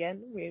 Once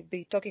again, we'll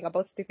be talking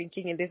about Stephen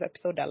King in this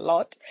episode a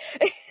lot.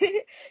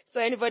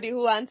 So anybody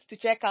who wants to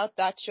check out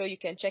that show, you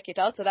can check it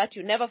out so that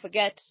you never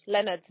forget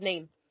Leonard's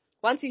name.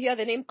 Once you hear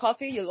the name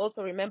Coffey, you'll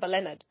also remember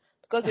Leonard.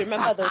 Because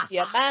remember, there'll be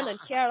a man on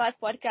Kara Life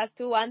podcast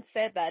who once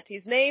said that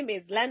his name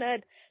is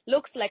Leonard,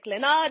 looks like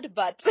Leonard,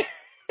 but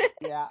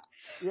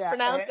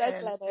pronounced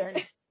as Leonard.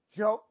 And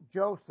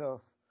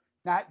Joseph,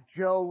 not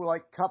Joe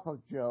like cup of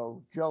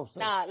Joe, Joseph.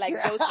 Nah, like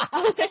Joseph.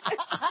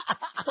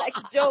 Like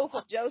Joe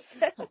for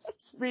Joseph.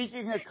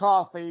 Speaking of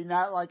coffee,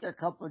 not like a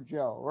cup of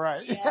Joe,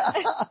 right? Yeah.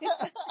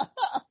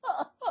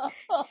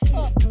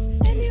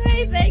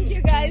 Anyway, thank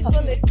you guys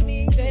for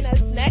listening. Join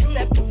us next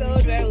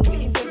episode where we'll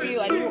be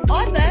interviewing a new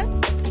author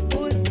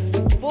whose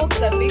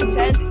books are being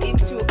turned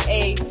into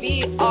a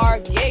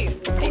VR game.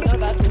 I know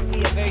that will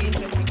be a very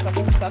interesting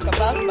topic to talk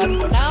about, but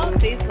for now,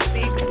 this will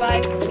be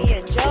goodbye from me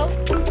and Joe.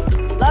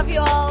 Love you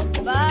all.